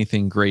going to be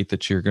anything great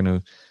that you're going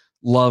to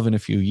love in a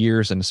few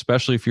years, and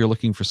especially if you're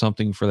looking for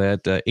something for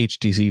that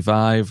HTC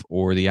Vive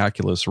or the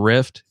Oculus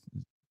Rift,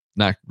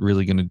 not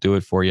really going to do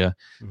it for you.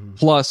 Mm-hmm.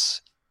 Plus,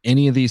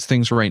 any of these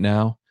things right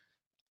now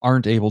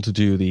aren't able to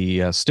do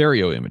the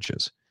stereo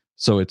images.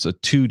 So it's a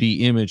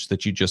 2D image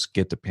that you just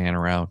get to pan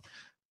around.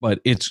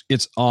 But it's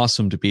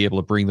awesome to be able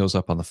to bring those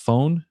up on the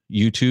phone.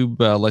 YouTube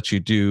lets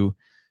you do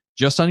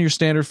just on your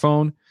standard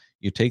phone.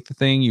 You take the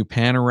thing, you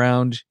pan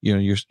around,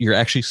 you're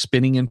actually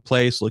spinning in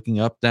place, looking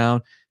up,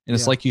 down, and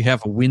it's like you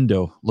have a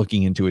window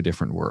looking into a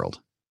different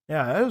world.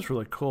 Yeah, that is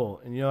really cool.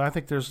 And I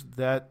think there's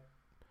that.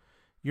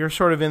 You're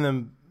sort of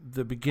in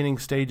the beginning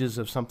stages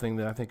of something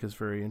that I think is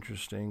very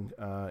interesting,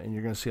 and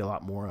you're going to see a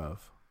lot more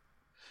of.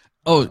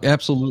 Oh,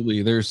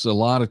 absolutely. There's a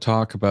lot of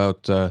talk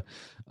about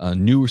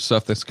newer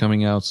stuff that's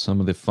coming out. Some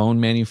of the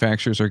phone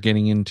manufacturers are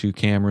getting into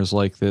cameras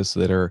like this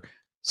that are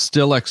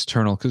still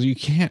external because you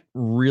can't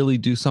really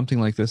do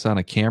something like this on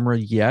a camera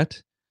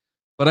yet.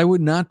 But I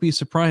would not be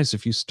surprised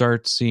if you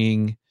start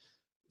seeing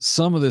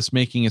some of this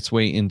making its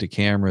way into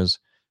cameras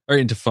or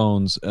into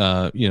phones.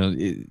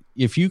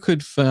 If you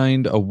could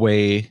find a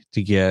way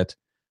to get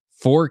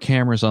 4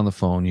 cameras on the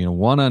phone,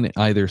 one on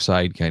either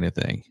side kind of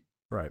thing.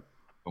 Right.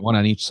 One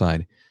on each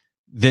side.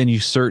 Then you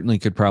certainly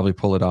could probably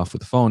pull it off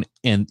with the phone.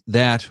 And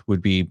that would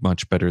be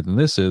much better than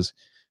this is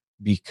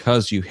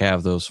because you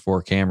have those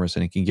 4 cameras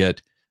and it can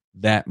get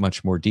that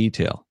much more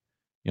detail.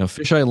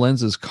 Fisheye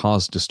lenses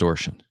cause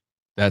distortion.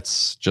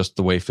 That's just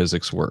the way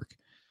physics work.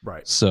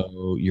 Right.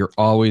 So you're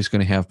always going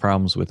to have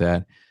problems with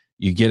that.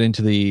 You get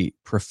into the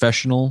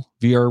professional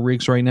VR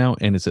rigs right now,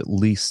 and it's at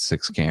least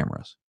 6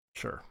 cameras.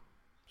 Sure.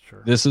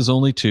 This is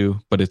only 2,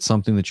 but it's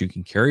something that you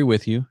can carry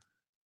with you.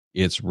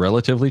 It's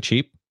relatively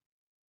cheap.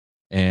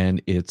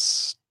 And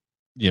it's,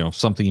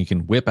 something you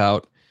can whip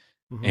out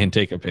and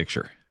take a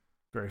picture.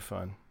 Very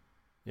fun.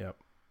 Yep.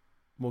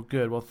 Well,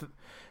 good. Well,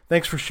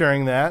 thanks for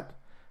sharing that.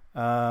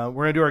 We're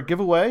going to do our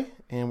giveaway,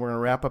 and we're going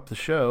to wrap up the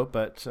show.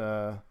 But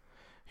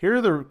here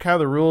are the kind of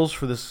the rules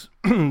for this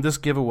this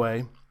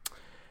giveaway.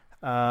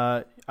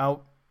 I'm going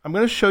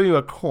to show you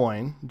a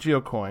coin,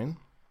 GeoCoin,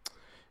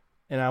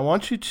 and I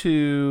want you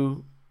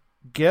to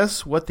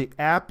guess what the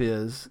app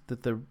is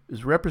that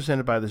is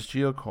represented by this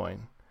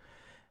GeoCoin.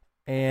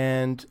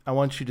 And I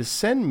want you to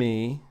send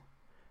me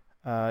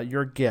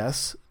your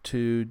guess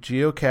to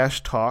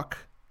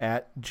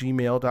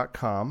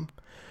geocachetalk@gmail.com.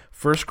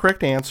 First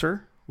correct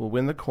answer will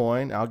win the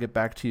coin. I'll get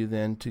back to you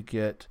then to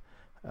get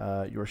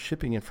your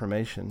shipping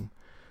information.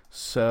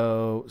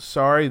 So,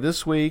 sorry,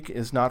 this week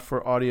is not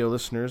for audio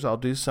listeners. I'll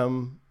do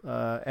some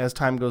as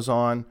time goes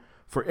on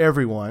for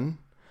everyone,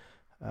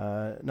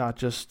 not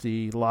just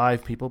the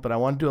live people, but I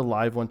want to do a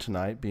live one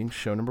tonight, being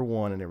show number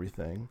 1 and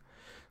everything.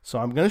 So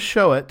I'm going to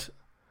show it.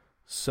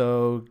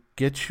 So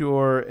get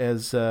your,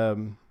 as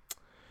Daryl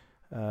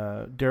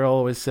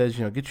always says,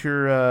 get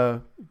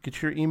your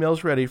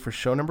emails ready for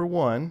show number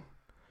 1,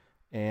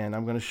 and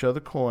I'm going to show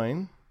the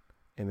coin,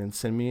 and then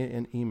send me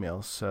an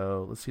email.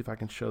 So let's see if I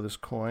can show this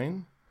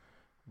coin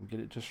and get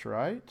it just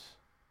right.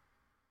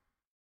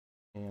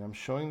 And I'm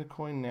showing the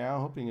coin now,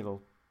 hoping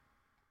it'll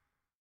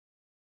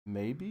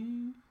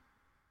maybe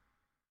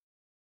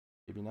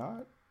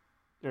not.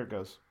 There it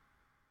goes.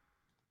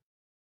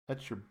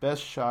 That's your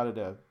best shot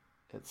at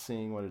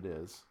seeing what it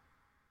is.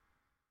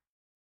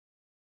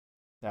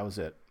 That was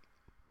it.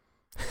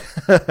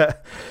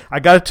 I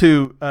got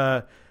to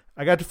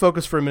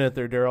focus for a minute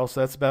there, Daryl.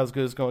 So that's about as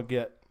good as it's going to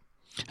get.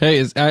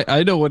 Hey,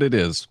 I know what it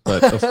is,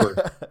 but of course,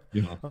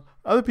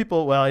 other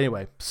people. Well,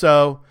 anyway.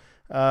 So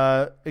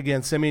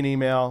again, send me an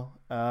email.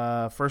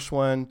 First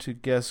one to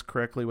guess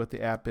correctly what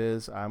the app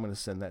is, I'm going to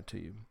send that to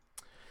you.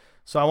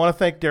 So I want to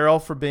thank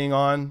Daryl for being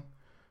on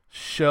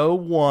show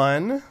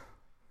 1.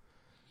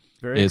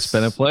 It's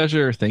been a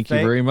pleasure. Thank you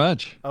very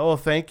much. Oh,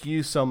 thank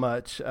you so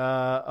much. As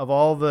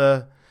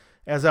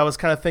I was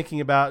kind of thinking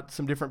about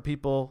some different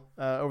people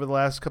over the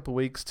last couple of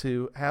weeks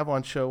to have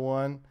on show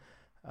 1,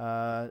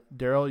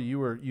 Daryl,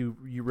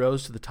 you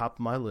rose to the top of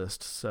my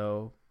list.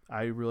 So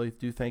I really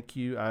do thank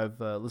you. I've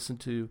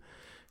listened to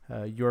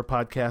your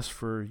podcast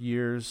for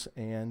years,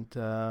 and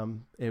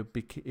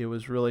it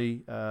was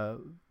really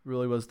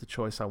was the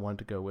choice I wanted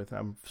to go with.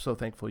 I'm so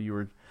thankful you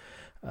were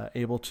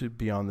able to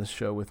be on this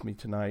show with me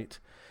tonight.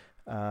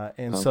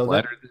 And I'm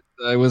flattered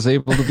that I was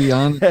able to be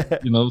on,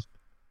 that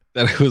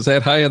I was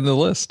that high on the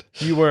list.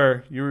 You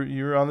were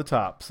on the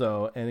top.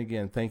 So, and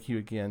again, thank you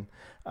again.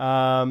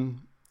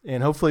 And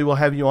hopefully we'll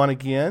have you on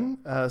again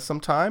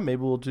sometime.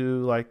 Maybe we'll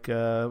do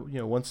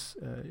once,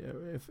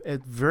 if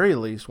at very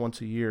least once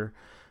a year,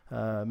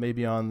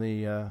 maybe on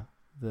the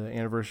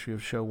anniversary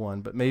of show 1.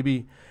 But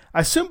maybe,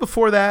 I assume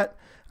before that,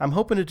 I'm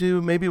hoping to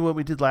do maybe what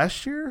we did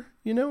last year,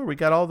 where we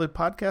got all the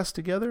podcasts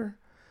together.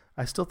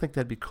 I still think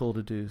that'd be cool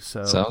to do.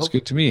 So sounds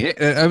good to me.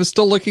 Hey, I was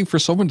still looking for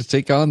someone to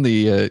take on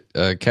the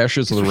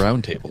Cashers of the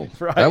Round Table.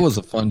 Right. That was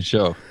a fun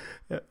show.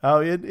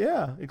 Oh,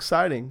 yeah,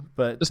 exciting.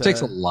 But this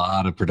takes a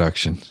lot of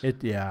production.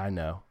 I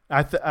know.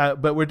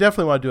 But we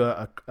definitely want to do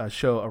a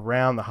show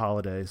around the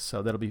holidays,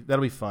 so that'll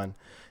be fun.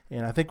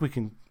 And I think we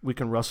can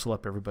rustle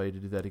up everybody to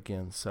do that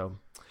again. So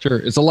sure,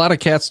 it's a lot of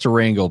cats to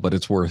wrangle, but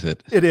it's worth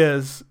it. It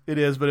is. But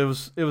it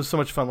was so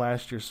much fun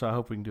last year, so I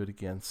hope we can do it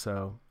again.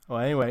 So. Well,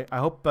 anyway, I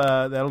hope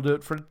that'll do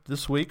it for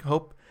this week.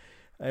 Hope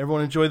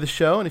everyone enjoyed the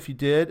show, and if you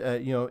did,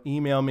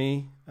 email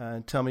me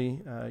and tell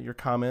me your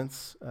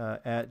comments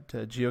at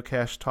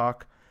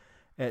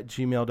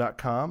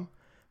geocachetalk@gmail.com.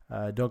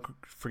 Don't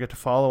forget to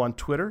follow on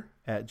Twitter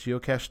at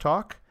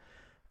geocachetalk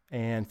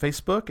and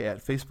Facebook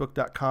at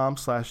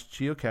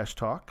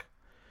facebook.com/geocachetalk.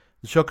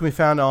 The show can be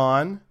found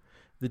on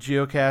the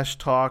Geocache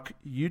Talk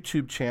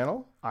YouTube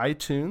channel,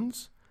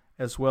 iTunes,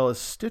 as well as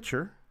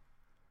Stitcher,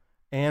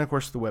 and of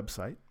course the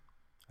website.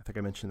 I think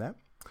I mentioned that.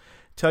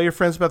 Tell your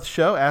friends about the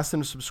show. Ask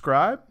them to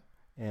subscribe,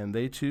 and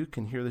they too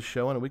can hear the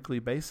show on a weekly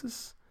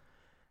basis.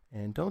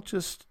 And don't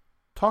just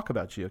talk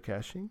about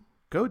geocaching.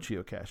 Go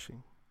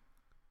geocaching.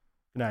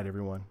 Good night,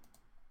 everyone.